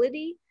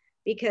sterility?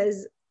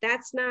 Because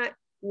that's not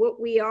what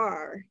we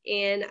are.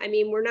 And I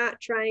mean, we're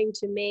not trying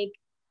to make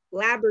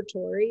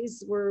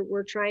laboratories,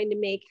 we're trying to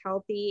make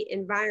healthy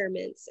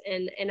environments.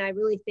 And I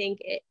really think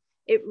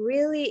it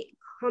really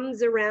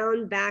comes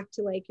around back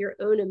to like your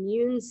own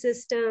immune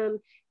system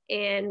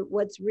and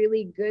what's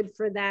really good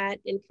for that,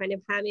 and kind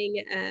of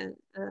having a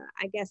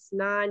I guess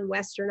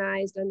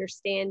non-westernized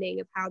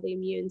understanding of how the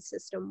immune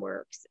system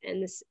works,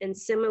 and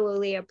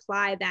similarly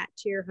apply that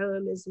to your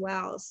home as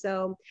well.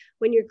 So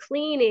when you're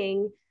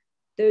cleaning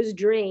those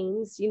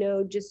drains, you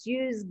know, just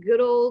use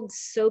good old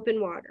soap and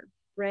water,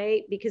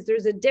 right? Because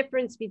there's a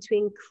difference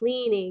between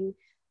cleaning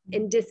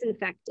and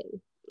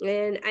disinfecting.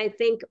 And I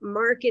think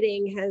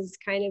marketing has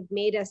kind of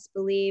made us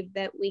believe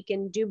that we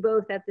can do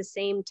both at the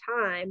same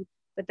time,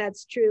 but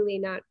that's truly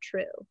not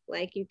true.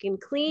 Like you can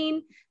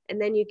clean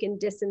and then you can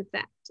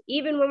disinfect.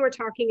 Even when we're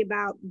talking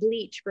about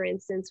bleach, for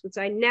instance, which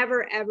I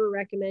never ever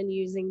recommend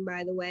using,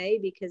 by the way,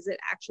 because it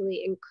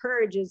actually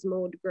encourages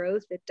mold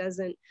growth. It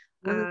doesn't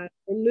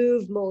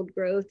remove mold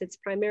growth. It's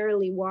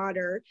primarily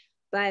water,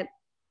 but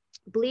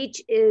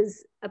bleach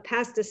is a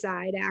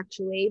pesticide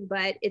actually,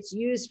 but it's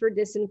used for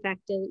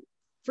disinfectant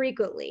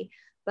frequently.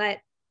 But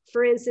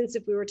for instance,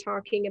 if we were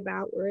talking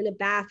about we're in a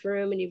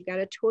bathroom and you've got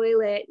a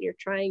toilet and you're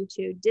trying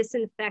to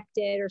disinfect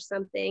it or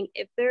something,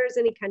 if there's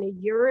any kind of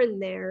urine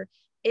there,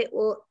 it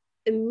will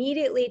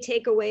immediately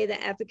take away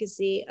the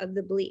efficacy of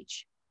the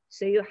bleach.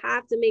 So you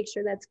have to make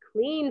sure that's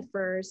clean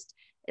first,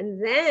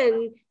 and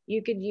then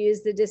you could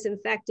use the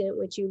disinfectant,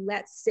 which you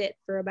let sit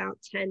for about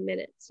 10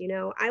 minutes. You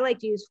know, I like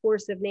to use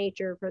Force of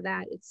Nature for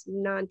that. It's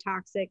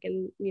non-toxic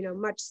and, you know,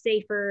 much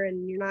safer,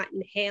 and you're not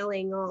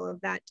inhaling all of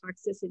that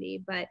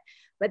toxicity. But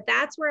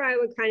that's where I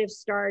would kind of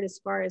start as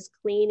far as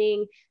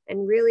cleaning,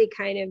 and really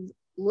kind of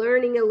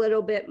learning a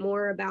little bit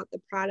more about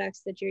the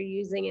products that you're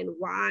using and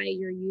why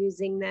you're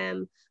using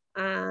them.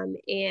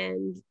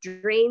 And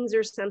drains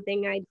are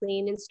something I'd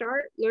clean, and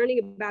start learning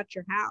about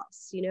your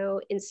house, you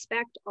know,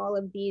 inspect all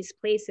of these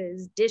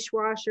places.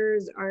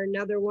 Dishwashers are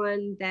another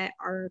one that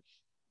are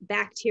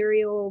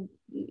bacterial,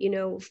 you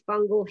know,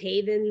 fungal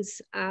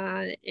havens,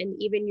 and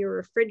even your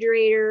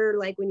refrigerator,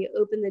 like when you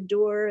open the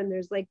door and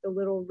there's like the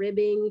little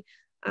ribbing,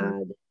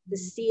 the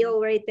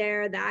seal right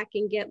there, that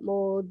can get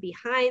mold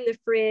behind the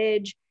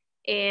fridge.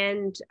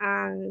 And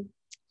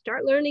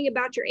start learning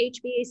about your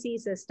HVAC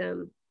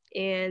system.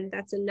 And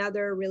that's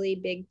another really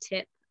big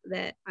tip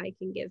that I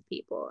can give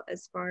people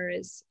as far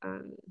as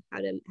how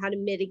to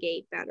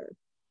mitigate better.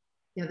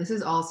 Yeah, this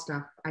is all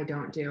stuff I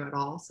don't do at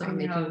all. So I'm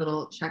making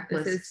little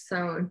checklists. This is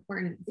so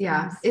important.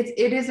 Yeah,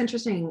 it is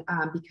interesting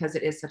because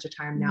it is such a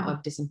time now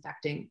of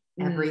disinfecting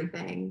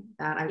everything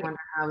that I wonder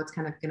how it's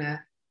kind of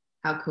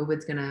how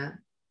COVID's gonna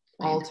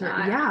alter.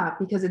 Yeah,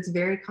 because it's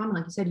very common.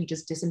 Like you said, you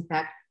just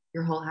disinfect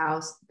your whole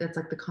house. That's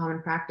like the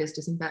common practice.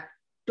 Disinfect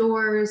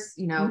doors,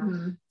 you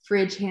know,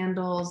 fridge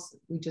handles.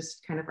 We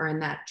just kind of are in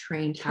that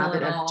trained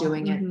habit of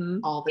doing it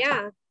all the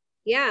time.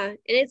 Yeah. And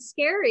it's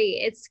scary.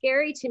 It's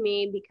scary to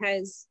me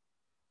because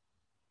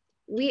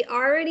we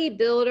already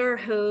build our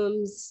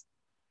homes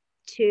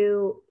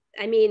to,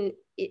 I mean,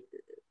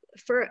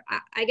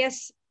 I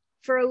guess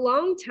for a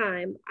long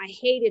time, I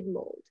hated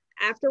mold.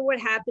 After what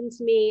happened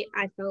to me,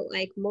 I felt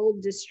like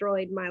mold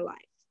destroyed my life.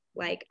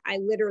 Like I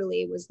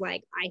literally was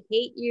like, I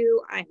hate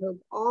you. I hope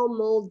all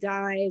mold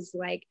dies.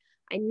 Like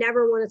I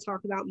never want to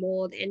talk about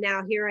mold. And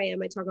now here I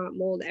am, I talk about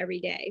mold every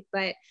day,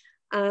 but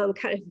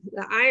kind of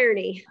the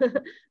irony.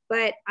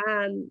 But,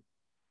 and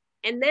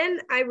then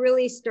I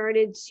really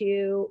started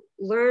to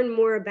learn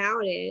more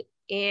about it.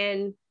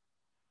 And,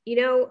 you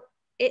know,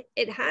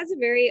 it has a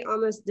very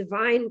almost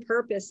divine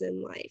purpose in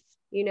life,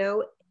 you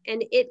know,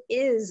 and it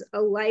is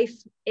a life,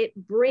 it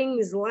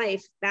brings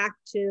life back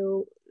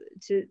to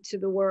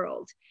the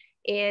world.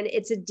 And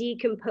it's a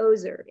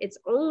decomposer. It's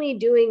only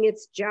doing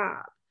its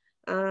job.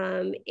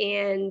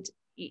 And,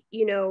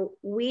 you know,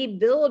 we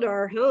build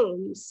our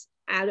homes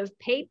out of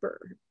paper.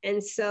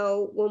 And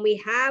so when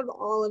we have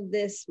all of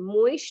this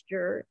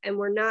moisture and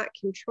we're not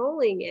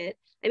controlling it,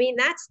 I mean,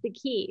 that's the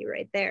key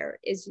right there,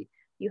 is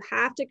you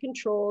have to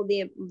control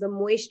the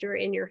moisture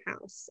in your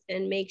house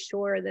and make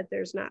sure that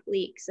there's not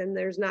leaks and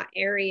there's not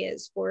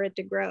areas for it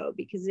to grow,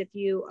 because if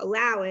you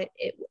allow it,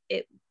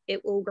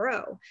 it will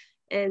grow.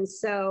 And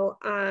so,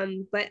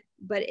 but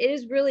it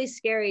is really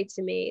scary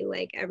to me,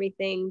 like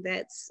everything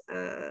that's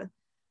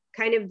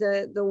kind of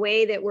the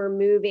way that we're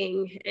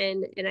moving.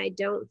 And I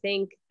don't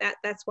think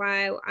that's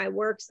why I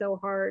work so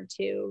hard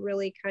to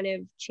really kind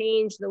of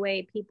change the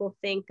way people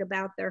think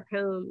about their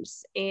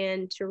homes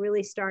and to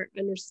really start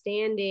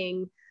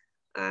understanding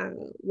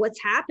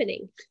what's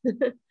happening.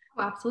 Oh,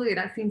 absolutely.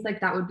 That seems like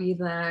that would be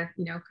the,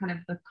 kind of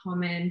the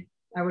common,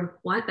 I would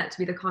want that to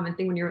be the common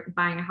thing when you're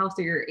buying a house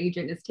or your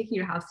agent is taking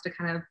you to a house, to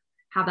kind of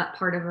have that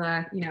part of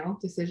a,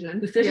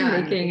 decision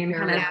making, and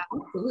kind of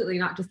absolutely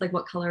not just like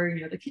what color,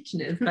 the kitchen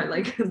is, but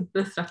like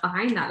the stuff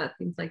behind that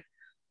seems like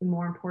the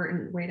more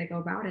important way to go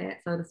about it.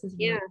 So this is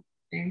really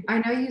interesting. I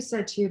know you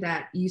said too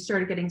that you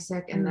started getting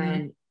sick and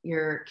then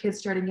your kids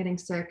started getting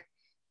sick.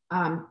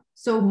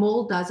 So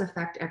mold does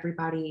affect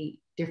everybody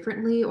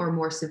differently or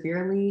more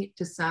severely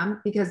to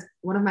some, because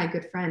one of my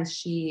good friends,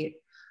 she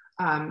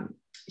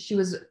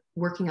was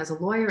working as a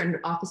lawyer in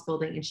an office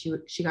building, and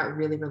she got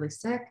really, really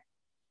sick.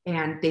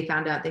 And they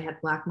found out they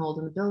had black mold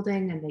in the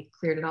building, and they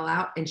cleared it all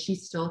out, and she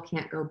still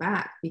can't go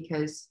back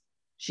because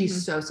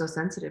she's so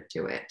sensitive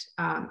to it.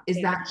 Is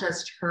that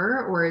just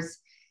her, or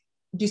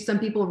do some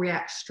people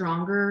react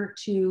stronger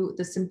to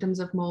the symptoms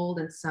of mold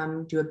and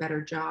some do a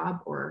better job?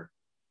 Or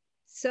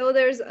so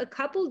there's a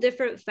couple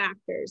different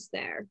factors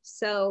there.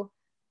 So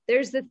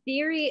there's the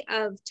theory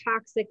of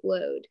toxic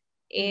load.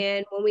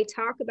 And when we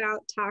talk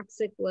about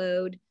toxic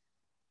load,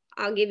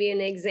 I'll give you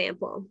an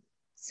example.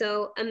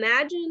 So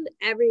imagine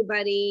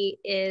everybody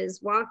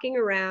is walking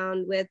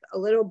around with a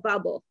little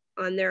bubble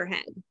on their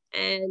head,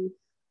 and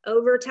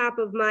over top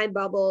of my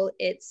bubble,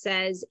 it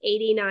says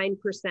 89%,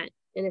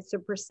 and it's a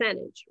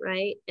percentage,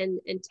 right? And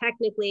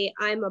technically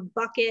I'm a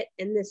bucket,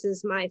 and this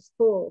is my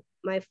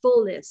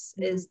fullness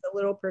is the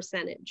little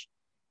percentage.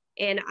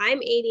 And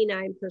I'm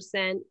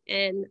 89%,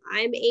 and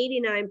I'm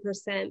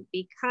 89%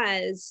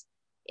 because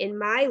in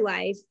my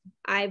life,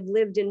 I've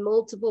lived in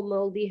multiple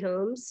moldy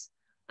homes.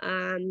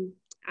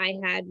 I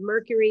had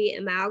mercury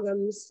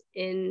amalgams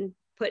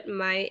put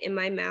in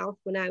my mouth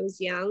when I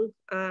was young.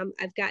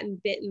 I've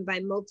gotten bitten by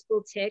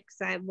multiple ticks.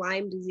 I have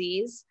Lyme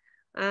disease.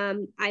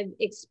 I've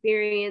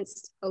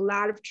experienced a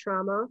lot of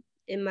trauma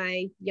in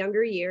my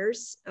younger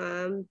years,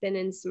 been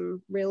in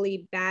some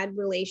really bad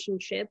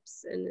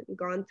relationships and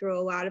gone through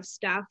a lot of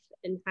stuff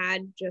and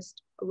had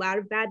just a lot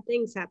of bad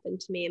things happen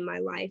to me in my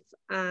life.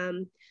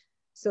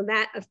 So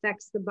that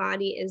affects the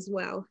body as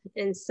well.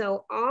 And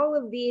so all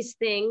of these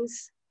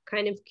things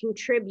kind of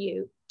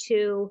contribute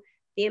to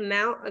the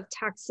amount of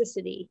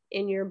toxicity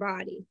in your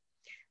body.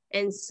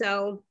 And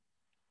so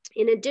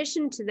in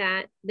addition to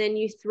that, then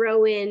you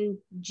throw in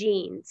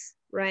genes,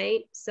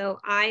 right? So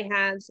I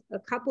have a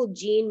couple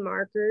gene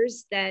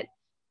markers that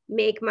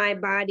make my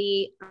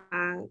body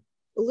a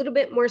little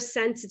bit more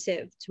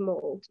sensitive to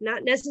mold,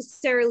 not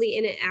necessarily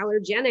in an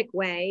allergenic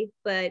way,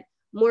 but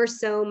more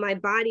so my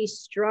body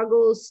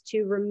struggles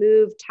to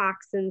remove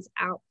toxins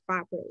out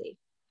properly.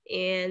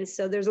 And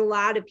so there's a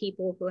lot of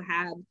people who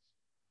have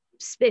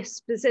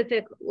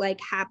specific like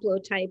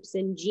haplotypes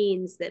and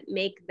genes that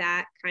make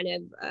that kind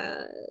of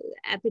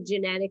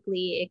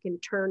epigenetically, it can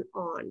turn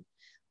on.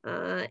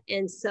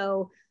 And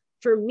so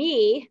for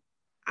me,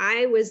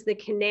 I was the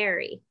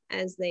canary,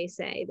 as they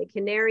say, the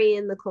canary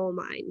in the coal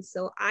mine.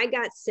 So I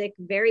got sick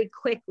very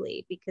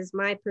quickly because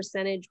my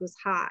percentage was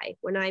high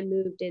when I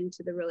moved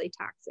into the really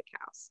toxic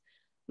house.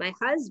 My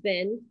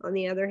husband, on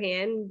the other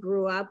hand,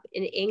 grew up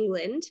in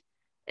England,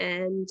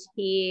 and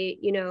he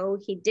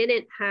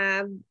didn't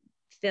have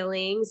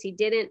fillings. He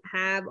didn't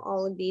have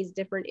all of these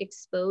different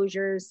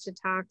exposures to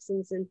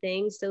toxins and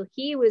things. So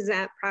he was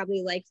at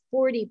probably like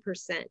 40%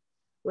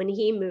 when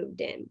he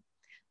moved in.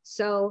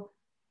 So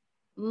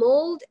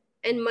mold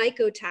and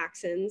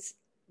mycotoxins,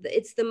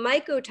 it's the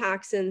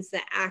mycotoxins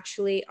that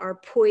actually are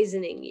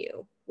poisoning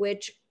you,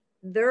 which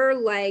they're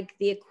like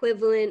the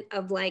equivalent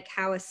of like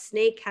how a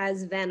snake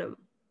has venom,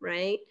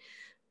 right?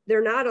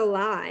 They're not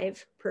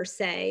alive per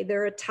se,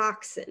 they're a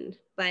toxin,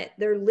 but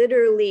they're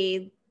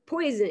literally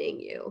poisoning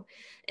you.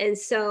 And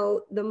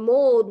so the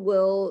mold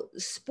will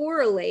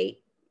sporulate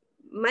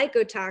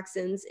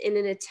mycotoxins in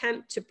an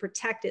attempt to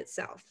protect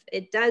itself.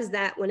 It does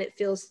that when it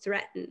feels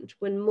threatened.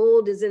 When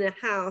mold is in a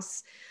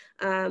house,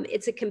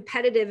 it's a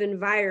competitive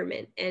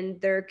environment, and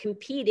they're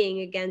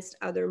competing against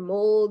other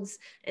molds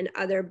and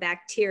other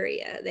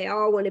bacteria. They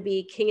all want to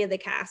be king of the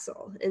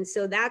castle. And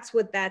so that's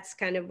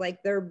kind of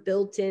like their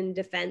built-in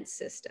defense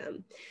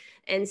system.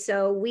 And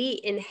so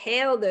we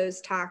inhale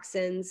those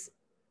toxins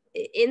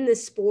in the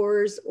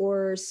spores,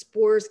 or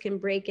spores can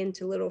break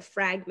into little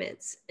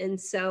fragments. And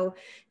so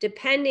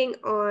depending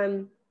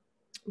on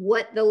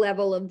what the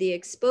level of the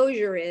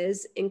exposure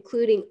is,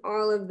 including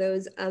all of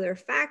those other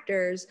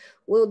factors,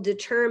 will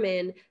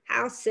determine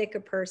how sick a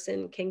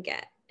person can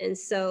get. And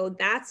so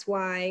that's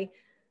why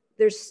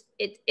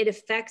it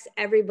affects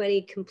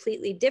everybody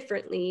completely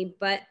differently,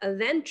 but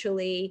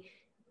eventually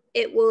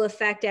it will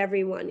affect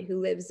everyone who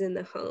lives in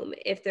the home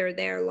if they're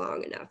there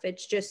long enough.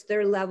 It's just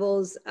their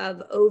levels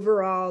of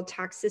overall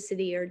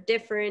toxicity are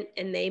different,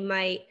 and they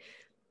might,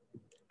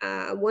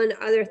 one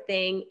other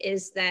thing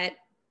is that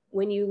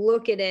when you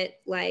look at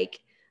it, like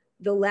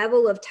the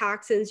level of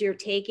toxins you're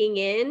taking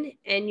in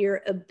and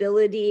your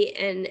ability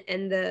and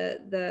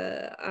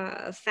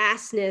the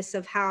fastness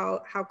of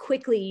how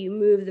quickly you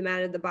move them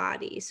out of the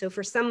body. So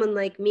for someone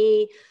like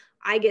me,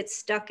 I get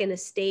stuck in a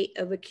state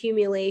of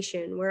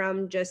accumulation where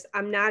I'm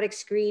not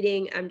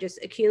excreting, I'm just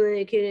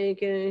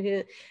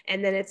accumulating,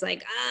 and then it's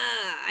like,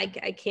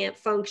 I can't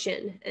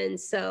function. And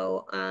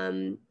so,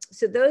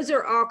 so those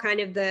are all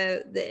kind of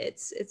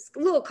it's a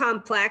little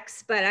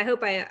complex, but I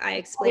hope I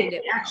explained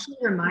it. It actually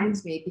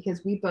reminds me,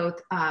 because we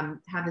both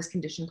have this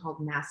condition called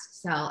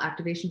mast cell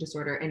activation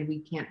disorder, and we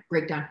can't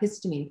break down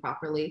histamine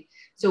properly.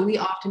 So we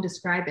often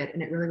describe it,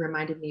 and it really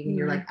reminded me when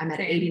you're like, I'm at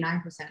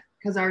 89%,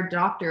 because our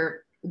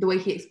doctor, the way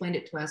he explained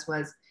it to us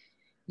was,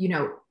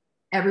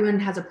 everyone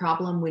has a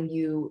problem when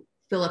you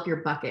fill up your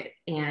bucket,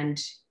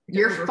 and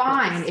you're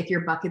fine if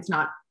your bucket's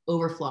not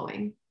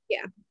overflowing.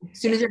 Yeah. As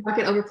soon as your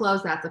bucket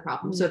overflows, that's a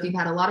problem. So if you've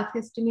had a lot of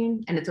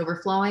histamine and it's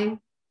overflowing,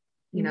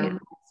 that's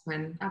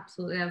when.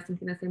 Absolutely. I was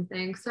thinking the same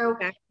thing. So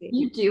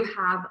you do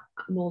have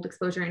mold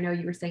exposure. I know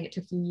you were saying it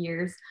took you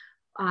years.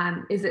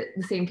 Is it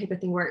the same type of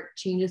thing where it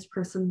changes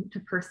person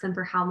to person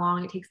for how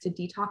long it takes to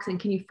detox? And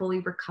can you fully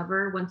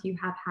recover once you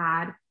have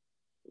had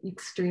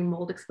extreme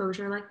mold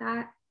exposure like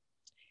that?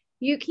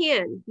 You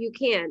can.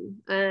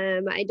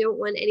 I don't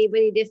want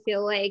anybody to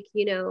feel like,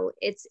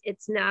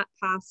 it's not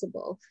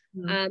possible.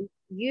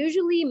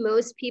 Usually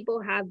most people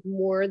have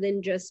more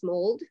than just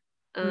mold.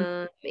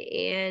 And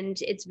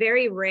it's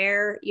very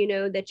rare,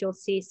 that you'll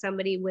see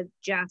somebody with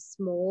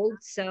just mold.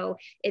 So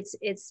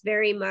it's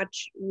very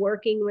much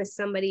working with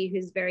somebody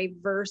who's very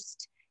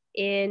versed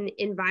in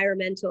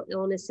environmental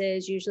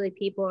illnesses. Usually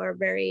people are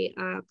very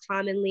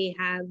commonly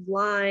have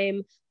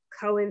Lyme,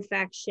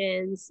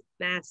 co-infections,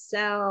 mast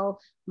cell,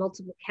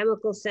 multiple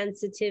chemical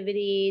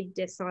sensitivity,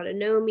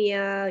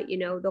 dysautonomia,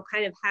 they'll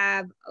kind of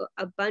have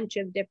a bunch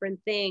of different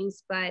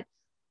things, but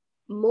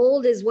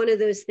mold is one of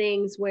those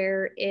things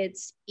where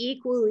it's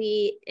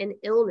equally an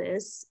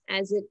illness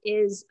as it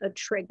is a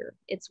trigger.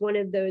 It's one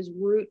of those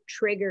root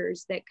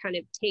triggers that kind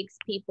of takes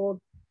people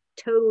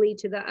totally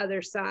to the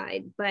other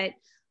side. But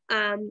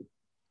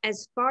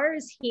as far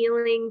as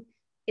healing,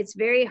 it's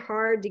very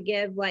hard to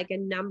give like a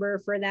number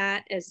for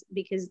that,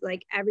 because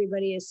like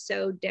everybody is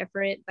so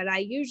different. But I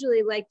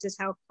usually like to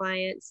tell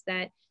clients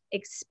that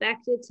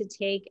expect it to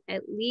take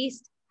at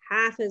least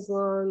half as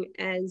long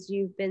as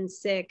you've been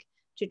sick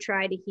to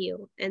try to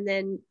heal. And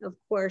then of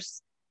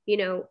course,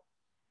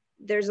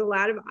 there's a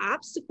lot of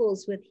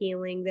obstacles with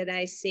healing that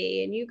I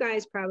see, and you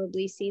guys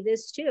probably see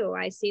this too.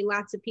 I see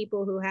lots of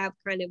people who have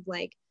kind of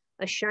like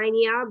a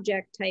shiny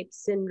object type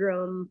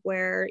syndrome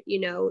where,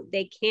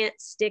 they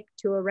can't stick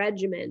to a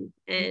regimen.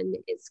 And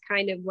it's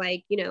kind of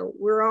like,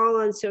 we're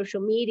all on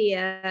social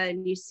media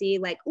and you see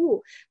like,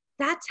 ooh,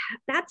 that's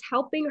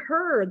helping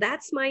her.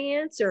 That's my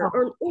answer.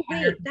 Or, oh,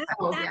 wait, that.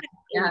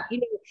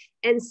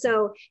 And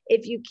so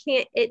if you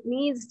can't,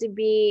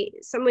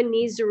 someone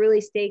needs to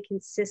really stay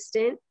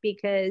consistent,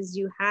 because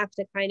you have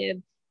to kind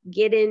of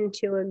get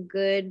into a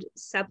good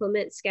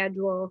supplement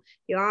schedule.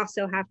 You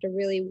also have to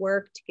really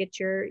work to get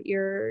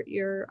your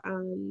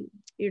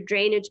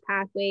drainage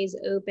pathways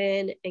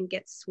open and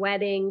get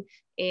sweating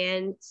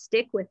and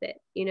stick with it,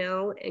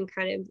 and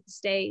kind of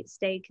stay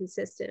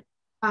consistent.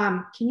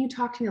 Can you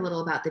talk to me a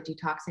little about the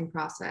detoxing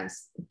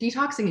process?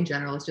 Detoxing in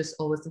general is just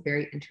always a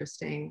very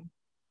interesting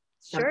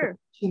Sure.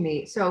 to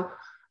me. So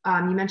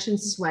you mentioned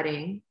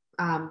sweating.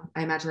 I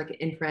imagine like an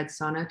infrared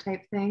sauna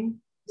type thing.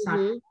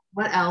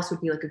 What else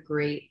would be like a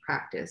great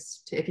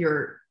practice if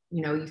you're,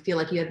 you feel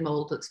like you had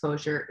mold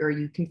exposure, or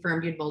you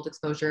confirmed you had mold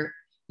exposure,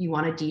 you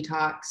want to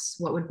detox?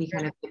 What would be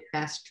kind of the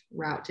best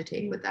route to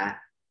take with that?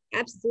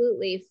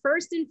 Absolutely.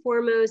 First and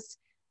foremost,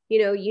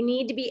 you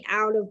need to be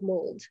out of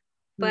mold,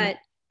 but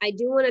I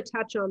do want to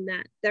touch on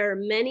that. There are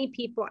many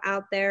people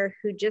out there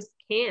who just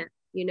can't,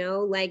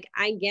 like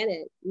I get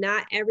it.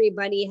 Not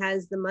everybody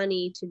has the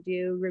money to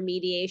do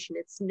remediation.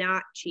 It's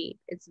not cheap.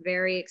 It's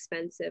very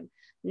expensive.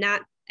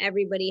 Not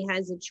everybody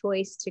has a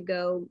choice to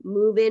go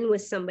move in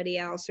with somebody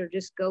else or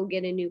just go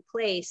get a new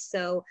place.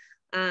 So,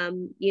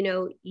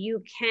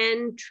 you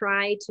can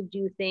try to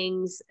do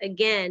things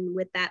again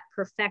with that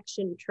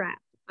perfection trap.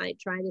 I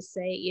try to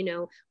say,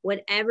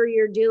 whatever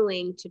you're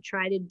doing to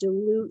try to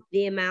dilute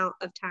the amount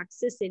of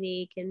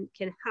toxicity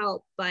can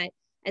help. But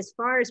as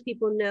far as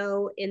people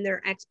know in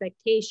their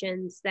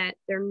expectations that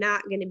they're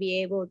not going to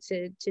be able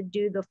to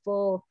do the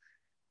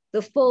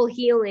full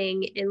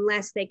healing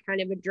unless they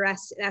kind of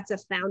address, that's a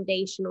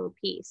foundational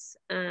piece.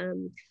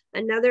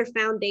 Another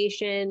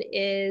foundation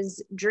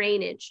is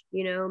drainage,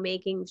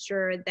 making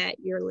sure that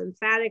your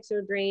lymphatics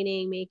are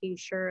draining, making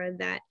sure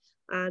that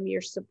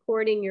you're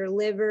supporting your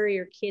liver,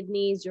 your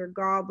kidneys, your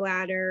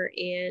gallbladder,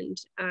 and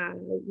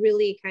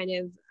really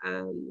kind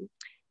of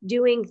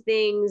doing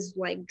things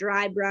like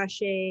dry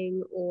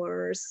brushing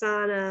or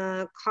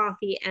sauna,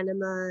 coffee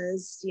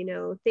enemas,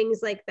 things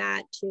like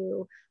that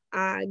to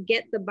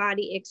get the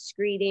body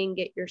excreting,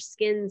 get your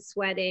skin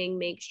sweating,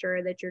 make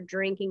sure that you're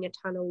drinking a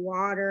ton of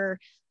water,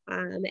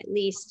 at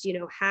least,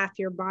 half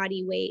your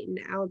body weight in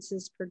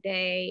ounces per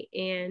day.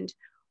 And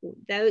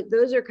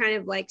those are kind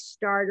of like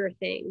starter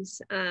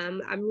things.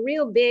 I'm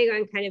real big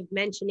on kind of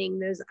mentioning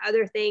those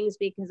other things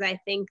because I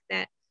think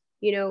that,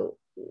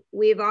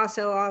 we've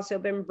also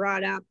been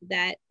brought up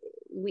that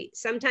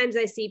sometimes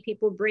I see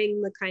people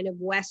bring the kind of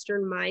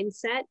Western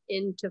mindset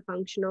into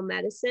functional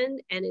medicine,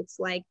 and it's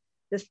like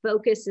the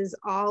focus is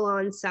all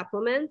on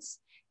supplements,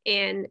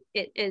 and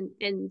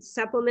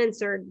supplements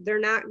they're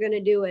not going to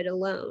do it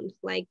alone.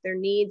 Like there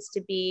needs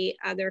to be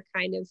other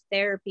kind of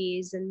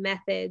therapies and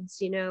methods.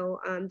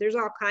 There's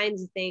all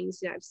kinds of things.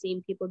 I've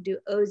seen people do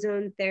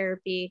ozone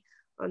therapy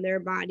on their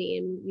body,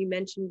 and you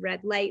mentioned red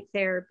light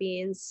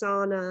therapy and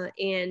sauna.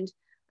 And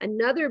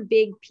another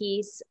big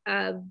piece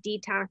of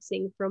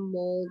detoxing from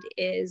mold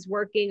is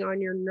working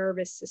on your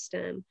nervous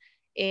system.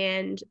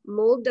 And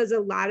mold does a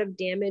lot of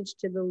damage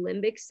to the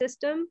limbic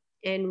system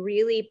and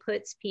really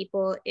puts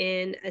people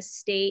in a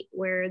state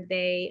where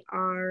they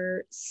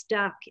are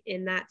stuck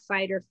in that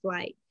fight or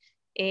flight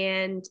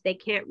and they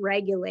can't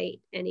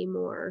regulate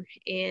anymore.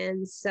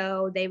 And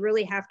so they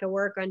really have to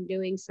work on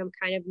doing some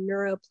kind of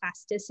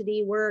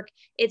neuroplasticity work.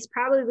 It's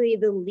probably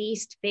the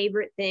least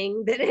favorite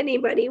thing that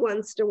anybody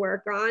wants to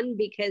work on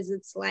because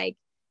it's like,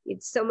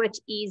 it's so much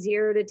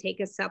easier to take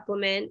a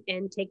supplement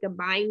and take a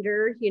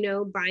binder.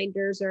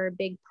 Binders are a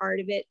big part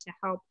of it to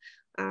help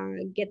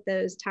get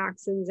those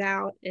toxins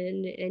out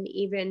and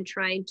even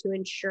trying to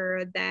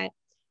ensure that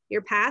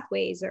your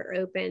pathways are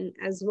open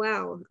as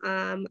well.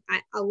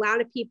 A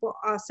lot of people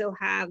also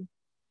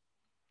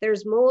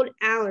there's mold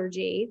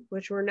allergy,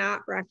 which we're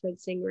not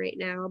referencing right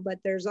now, but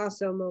there's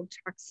also mold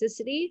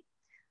toxicity.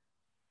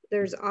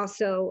 There's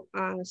also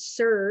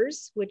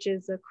CIRS, which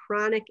is a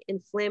chronic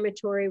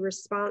inflammatory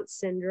response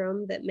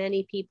syndrome that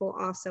many people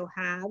also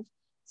have.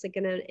 It's like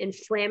an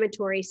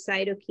inflammatory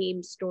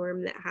cytokine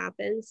storm that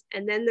happens.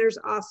 And then there's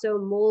also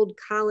mold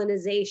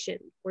colonization,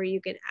 where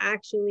you can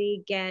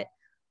actually get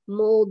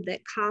mold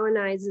that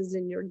colonizes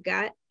in your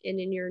gut and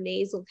in your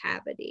nasal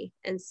cavity.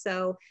 And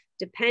so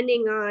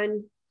depending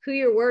on who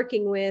you're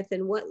working with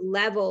and what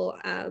level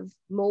of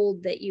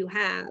mold that you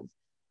have,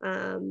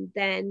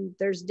 then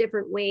there's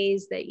different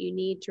ways that you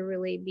need to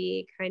really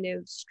be kind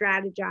of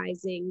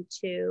strategizing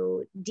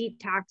to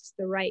detox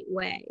the right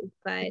way.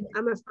 But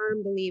I'm a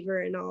firm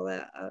believer in all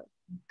the,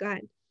 go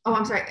ahead. Oh,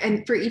 I'm sorry.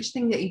 And for each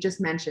thing that you just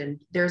mentioned,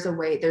 there's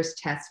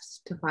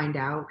tests to find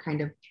out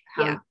kind of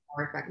how you're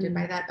more affected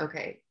by that.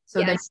 Okay. So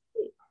yes.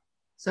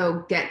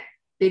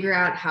 Figure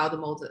out how the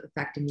mold's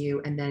affecting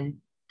you and then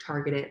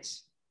target it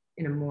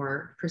in a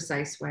more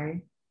precise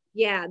way.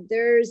 Yeah,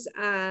 there's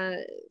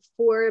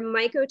for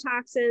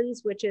mycotoxins,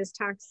 which is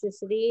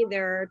toxicity,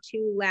 there are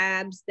 2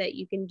 labs that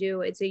you can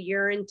do. It's a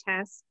urine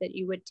test that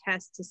you would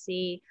test to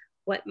see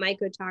what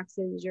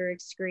mycotoxins you're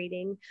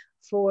excreting.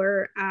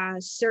 For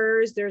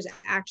CIRS, there's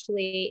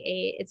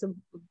actually it's a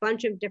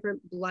bunch of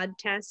different blood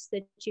tests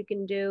that you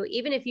can do.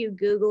 Even if you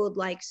Googled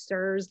like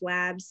CIRS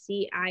labs,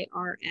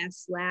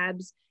 CIRS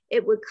labs,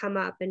 it would come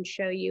up and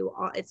show you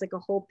it's like a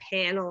whole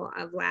panel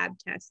of lab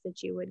tests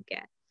that you would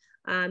get.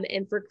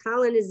 And for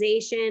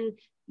colonization,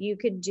 you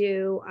could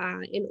do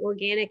an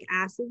organic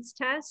acids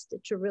test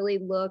to really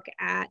look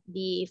at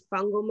the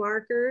fungal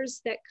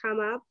markers that come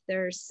up.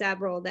 There's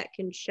several that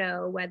can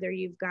show whether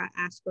you've got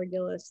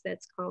aspergillus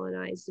that's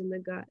colonized in the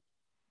gut.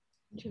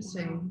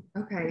 Interesting.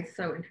 Okay.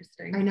 So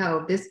interesting. I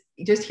know this,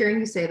 just hearing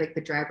you say like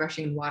the dry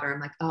brushing in water, I'm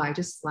like, oh, I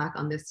just slack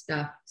on this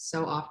stuff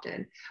so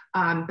often.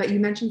 But you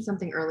mentioned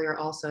something earlier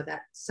also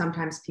that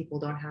sometimes people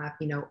don't have,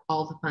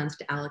 all the funds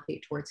to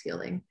allocate towards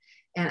healing.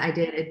 And I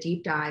did a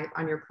deep dive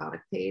on your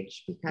product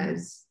page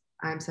because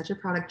I'm such a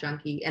product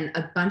junkie and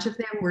a bunch of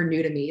them were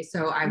new to me.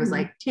 So I was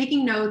like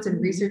taking notes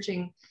and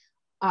researching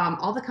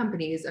all the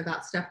companies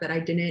about stuff that I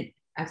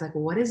was like,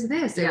 well, what is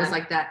this? It was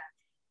like that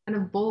kind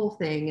of bowl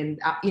thing. And,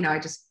 I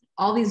just,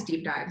 all these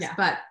deep dives. Yeah.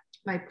 But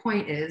my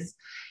point is,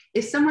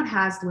 if someone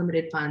has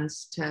limited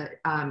funds to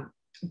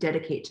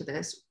dedicate to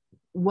this,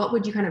 what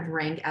would you kind of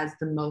rank as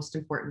the most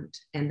important?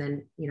 And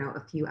then,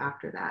 a few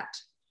after that.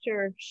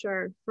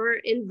 Sure. For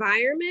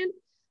environment,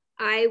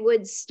 I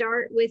would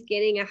start with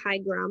getting a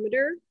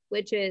hygrometer,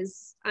 which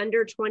is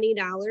under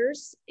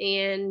 $20.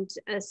 And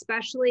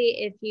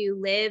especially if you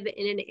live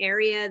in an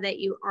area that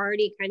you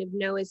already kind of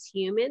know is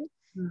humid,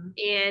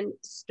 and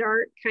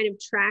start kind of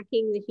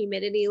tracking the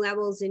humidity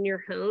levels in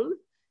your home.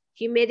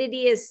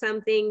 Humidity is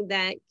something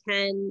that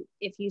can,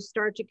 if you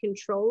start to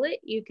control it,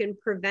 you can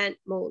prevent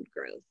mold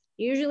growth.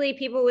 Usually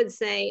people would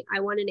say, I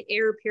want an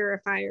air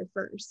purifier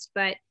first,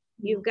 but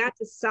You've got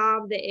to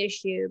solve the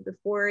issue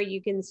before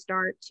you can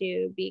start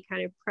to be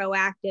kind of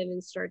proactive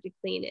and start to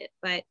clean it.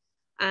 But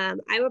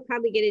I would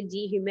probably get a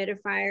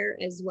dehumidifier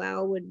as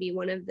well, would be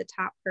one of the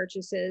top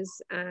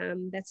purchases.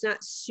 That's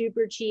not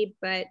super cheap,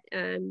 but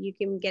you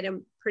can get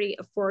them pretty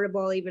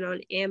affordable even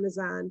on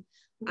Amazon.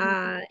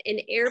 An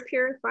air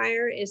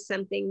purifier is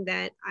something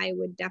that I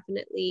would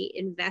definitely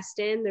invest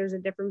in. There's a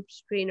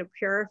difference between a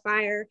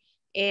purifier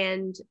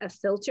and a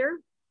filter.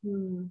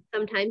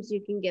 Sometimes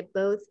you can get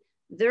both.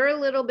 They're a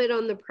little bit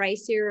on the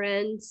pricier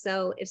end.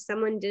 So if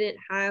someone didn't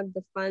have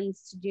the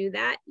funds to do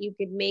that, you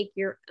could make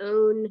your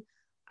own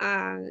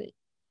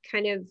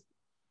kind of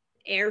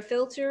air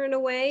filter in a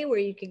way where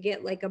you could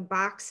get like a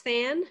box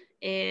fan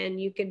and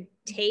you could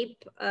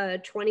tape a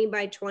 20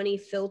 by 20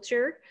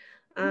 filter.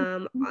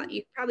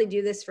 You probably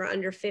do this for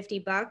under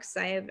 $50.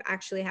 I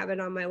actually have it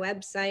on my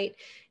website,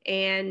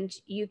 and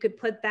you could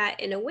put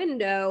that in a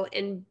window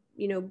and,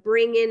 you know,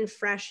 bring in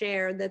fresh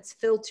air that's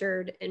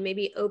filtered, and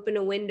maybe open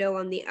a window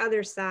on the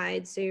other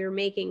side. So you're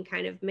making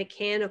kind of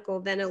mechanical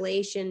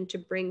ventilation to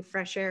bring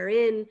fresh air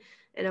in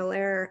and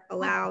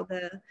allow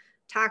the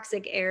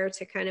toxic air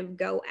to kind of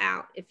go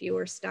out if you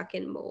were stuck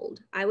in mold.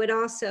 I would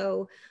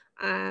also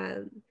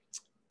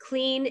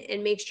clean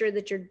and make sure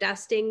that you're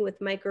dusting with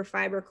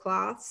microfiber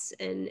cloths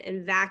and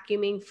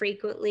vacuuming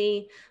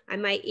frequently. I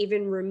might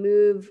even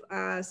remove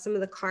some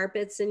of the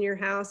carpets in your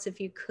house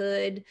if you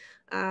could,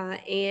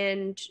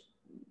 and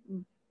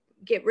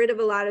get rid of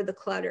a lot of the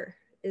clutter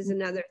is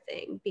another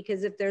thing,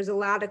 because if there's a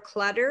lot of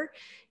clutter,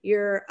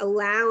 you're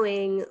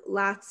allowing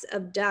lots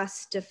of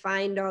dust to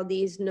find all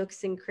these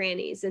nooks and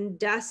crannies, and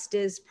dust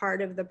is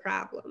part of the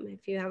problem.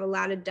 If you have a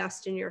lot of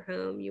dust in your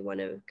home, you want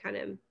to kind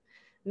of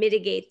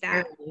mitigate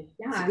that.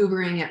 Yeah, it's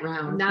Ubering it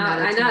round. No,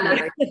 I know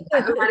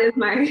that is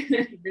my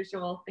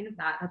visual thing of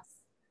that.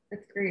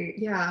 That's great.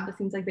 Yeah. It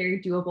seems like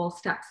very doable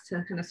steps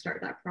to kind of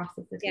start that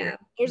process. Yeah.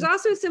 There's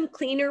also some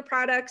cleaner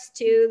products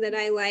too that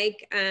I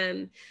like.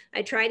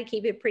 I try to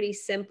keep it pretty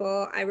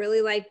simple. I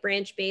really like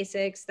Branch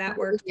Basics. That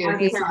works. Yeah,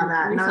 we saw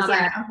that. And I was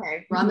like,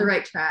 okay, we're on the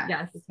right track.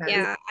 Yes.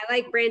 Yeah. I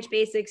like Branch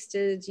Basics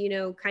to, you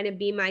know, kind of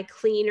be my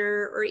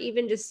cleaner, or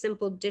even just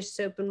simple dish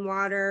soap and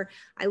water.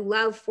 I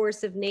love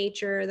Force of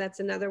Nature.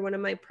 That's another one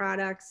of my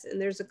products. And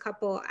there's a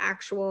couple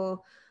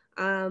actual,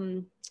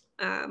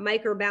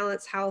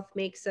 Microbalance Health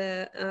makes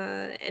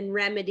and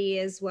Remedy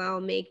as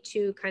well make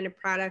two kind of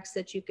products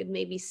that you could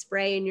maybe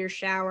spray in your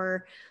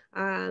shower,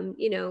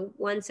 you know,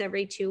 once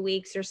every 2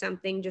 weeks or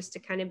something, just to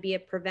kind of be a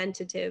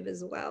preventative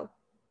as well.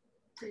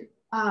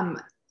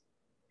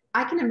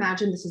 I can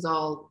imagine this is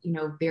all, you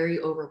know,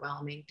 very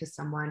overwhelming to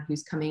someone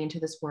who's coming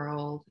into this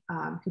world,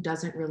 who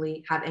doesn't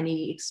really have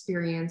any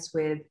experience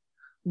with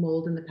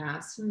mold in the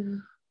past.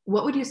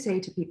 What would you say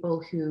to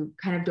people who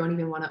kind of don't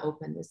even want to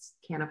open this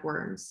can of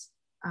worms?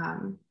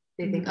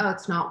 They think, oh,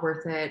 it's not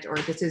worth it, or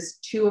this is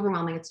too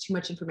overwhelming, it's too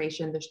much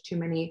information, there's too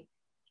many,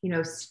 you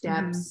know,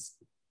 steps.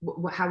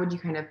 How would you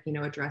kind of, you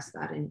know, address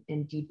that and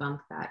debunk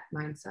that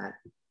mindset?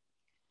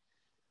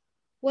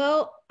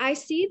 Well, I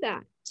see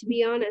that, to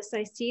be honest,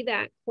 I see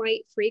that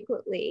quite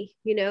frequently,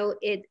 you know,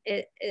 it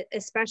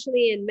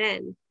especially in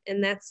men.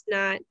 And that's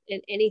not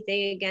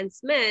anything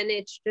against men.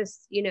 It's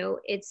just, you know,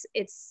 it's,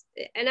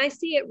 and I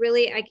see it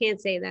really, I can't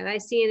say that. I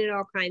see it in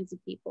all kinds of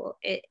people.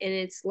 And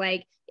it's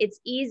like, it's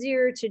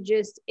easier to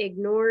just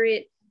ignore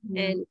it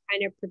and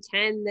kind of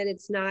pretend that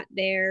it's not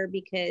there,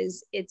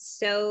 because it's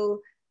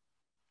so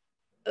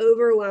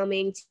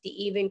overwhelming to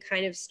even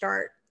kind of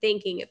start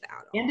thinking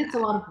about it. And it's a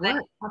lot of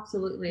work.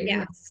 Absolutely.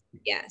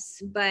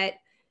 Yes. But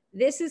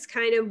this is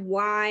kind of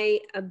why,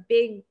 a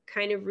big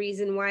kind of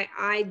reason why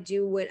I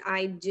do what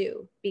I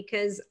do,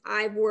 because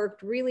I've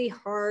worked really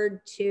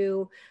hard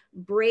to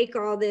break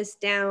all this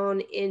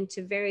down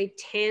into very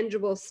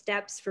tangible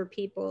steps for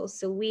people.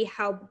 So we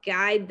help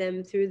guide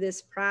them through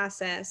this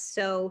process,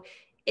 so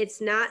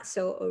it's not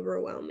so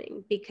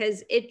overwhelming,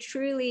 because it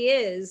truly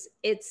is.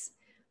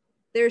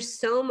 There's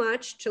so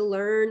much to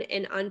learn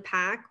and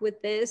unpack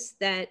with this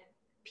that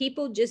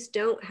people just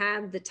don't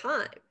have the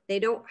time. They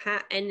don't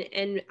have,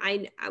 and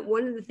I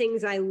one of the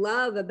things I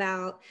love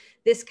about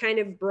this kind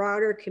of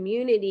broader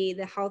community,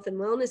 the health and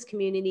wellness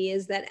community,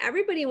 is that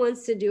everybody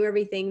wants to do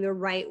everything the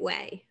right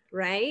way,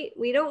 right?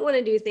 We don't want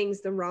to do things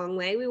the wrong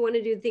way. We want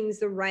to do things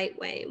the right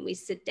way. And we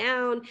sit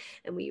down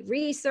and we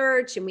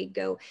research and we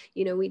go,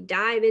 you know, we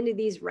dive into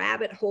these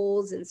rabbit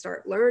holes and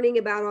start learning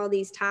about all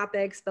these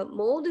topics. But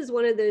mold is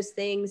one of those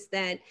things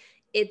that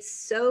it's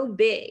so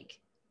big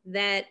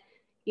that,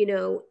 you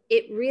know,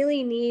 it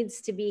really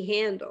needs to be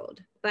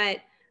handled. But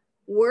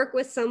work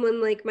with someone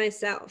like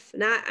myself.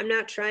 I'm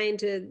not trying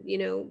to, you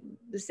know,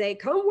 say,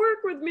 come work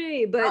with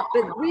me, but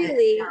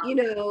really, you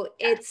know,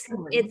 it's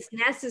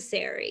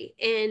necessary.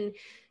 And,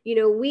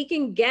 we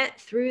can get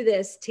through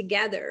this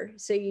together.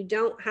 So you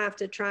don't have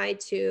to try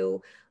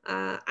to,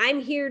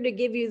 I'm here to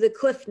give you the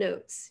cliff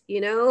notes,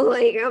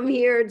 like I'm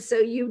here so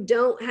you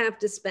don't have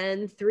to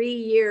spend 3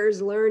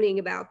 years learning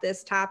about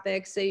this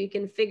topic so you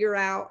can figure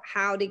out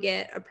how to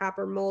get a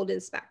proper mold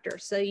inspector,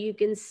 so you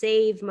can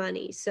save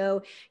money,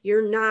 so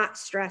you're not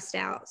stressed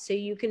out, so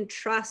you can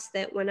trust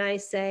that when I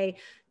say,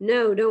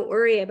 no, don't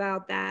worry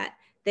about that,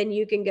 then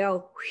you can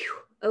go,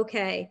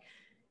 okay,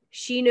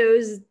 she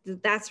knows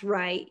that that's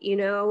right, You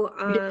did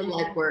the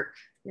legwork.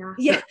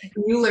 Yeah.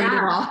 So you learned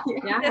it all.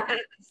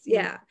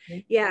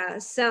 Yeah.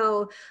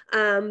 So,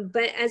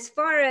 but as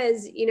far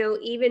as,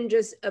 even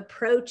just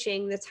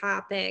approaching the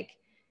topic,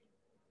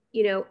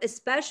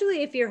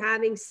 especially if you're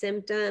having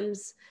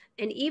symptoms,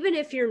 and even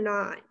if you're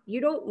not, you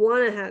don't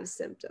want to have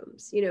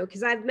symptoms,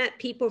 because I've met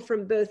people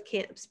from both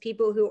camps,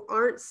 people who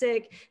aren't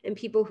sick and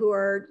people who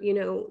are,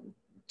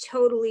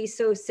 totally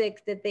so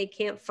sick that they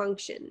can't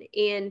function.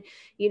 And,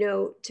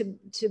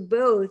 to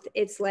both,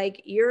 it's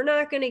like, you're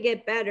not going to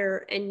get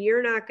better and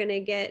you're not going to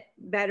get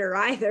better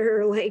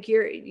either. Like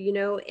and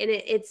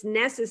it's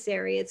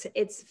necessary.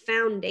 It's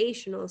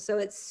foundational. So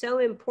it's so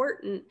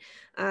important,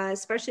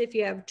 especially if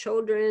you have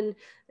children,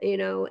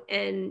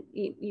 and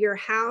your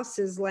house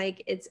is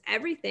like, it's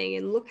everything.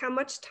 And look how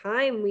much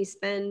time we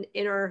spend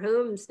in our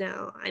homes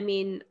now. I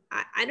mean,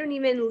 I don't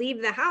even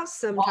leave the house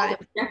sometimes.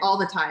 All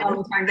the time.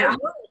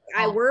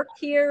 I work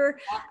here.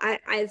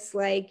 It's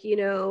like,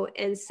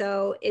 and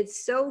so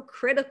it's so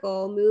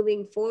critical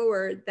moving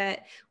forward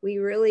that we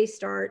really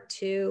start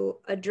to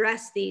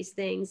address these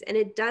things. And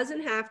it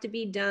doesn't have to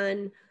be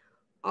done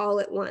all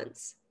at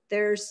once.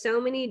 There's so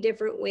many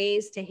different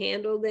ways to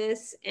handle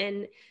this,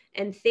 and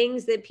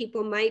things that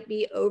people might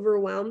be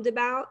overwhelmed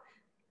about.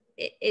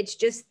 It's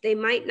just, they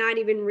might not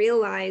even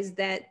realize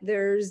that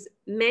there's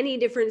many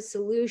different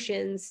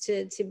solutions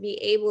to be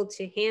able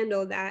to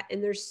handle that.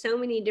 And there's so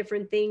many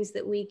different things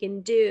that we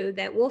can do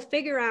that we'll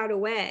figure out a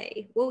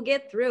way. We'll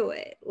get through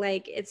it.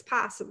 Like, it's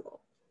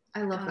possible.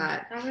 I love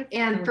that.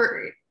 And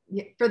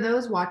for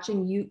those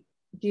watching, you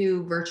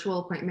do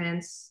virtual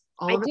appointments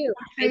all over the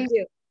country? I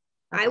do.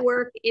 I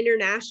work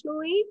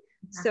internationally.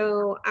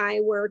 So I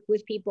work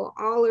with people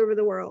all over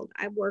the world.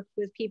 I've worked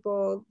with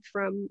people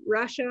from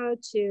Russia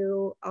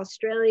to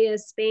Australia,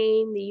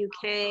 Spain, the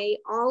UK,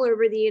 all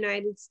over the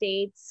United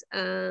States.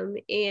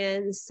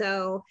 And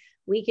so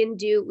we can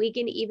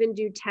even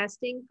do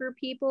testing for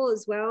people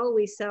as well.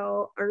 We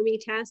sell Army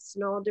tests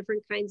and all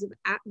different kinds of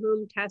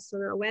at-home tests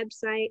on our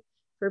website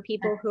for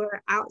people who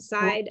are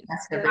outside.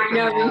 I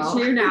know,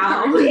 me too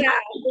now. Yeah,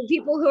 for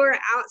people who are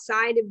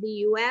outside of the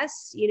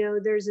US,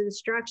 there's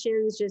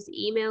instructions, just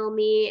email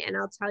me and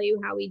I'll tell you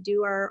how we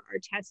do our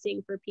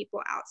testing for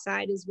people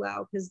outside as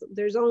well. Because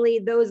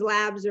those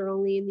labs are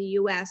only in the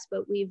US,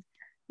 but we've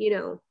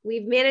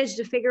managed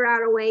to figure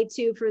out a way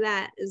too for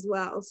that as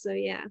well. So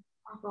yeah.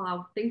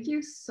 Wow, thank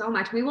you so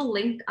much. We will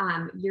link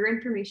your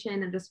information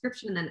in the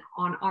description and then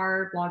on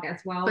our blog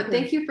as well. But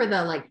thank you for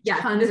the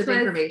tons of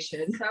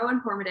information. So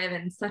informative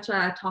and such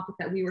a topic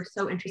that we were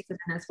so interested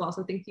in as well.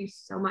 So thank you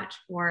so much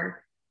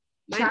for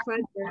my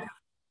pleasure.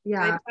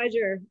 Yeah, my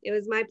pleasure. It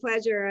was my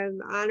pleasure. I'm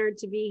honored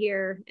to be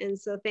here. And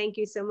so thank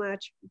you so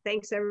much.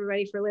 Thanks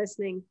everybody for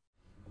listening.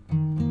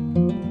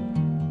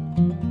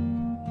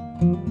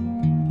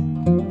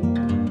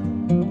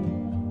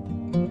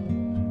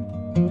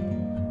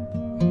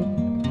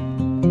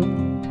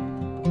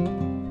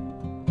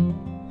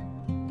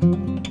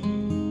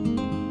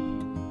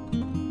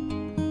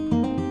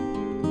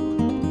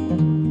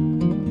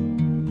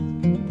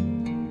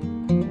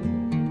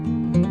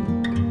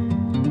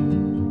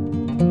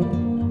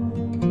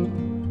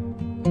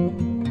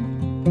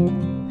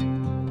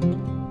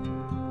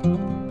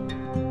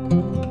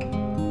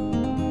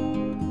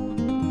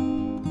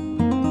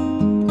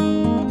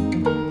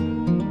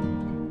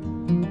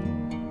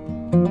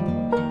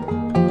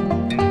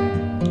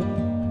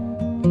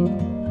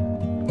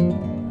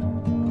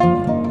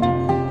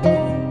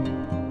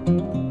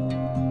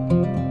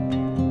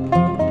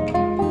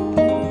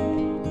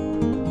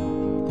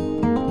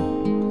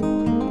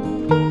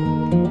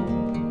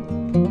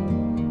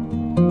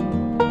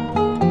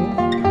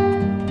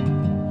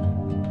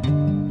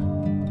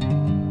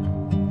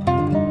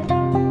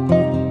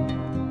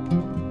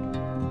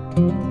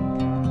 Thank you.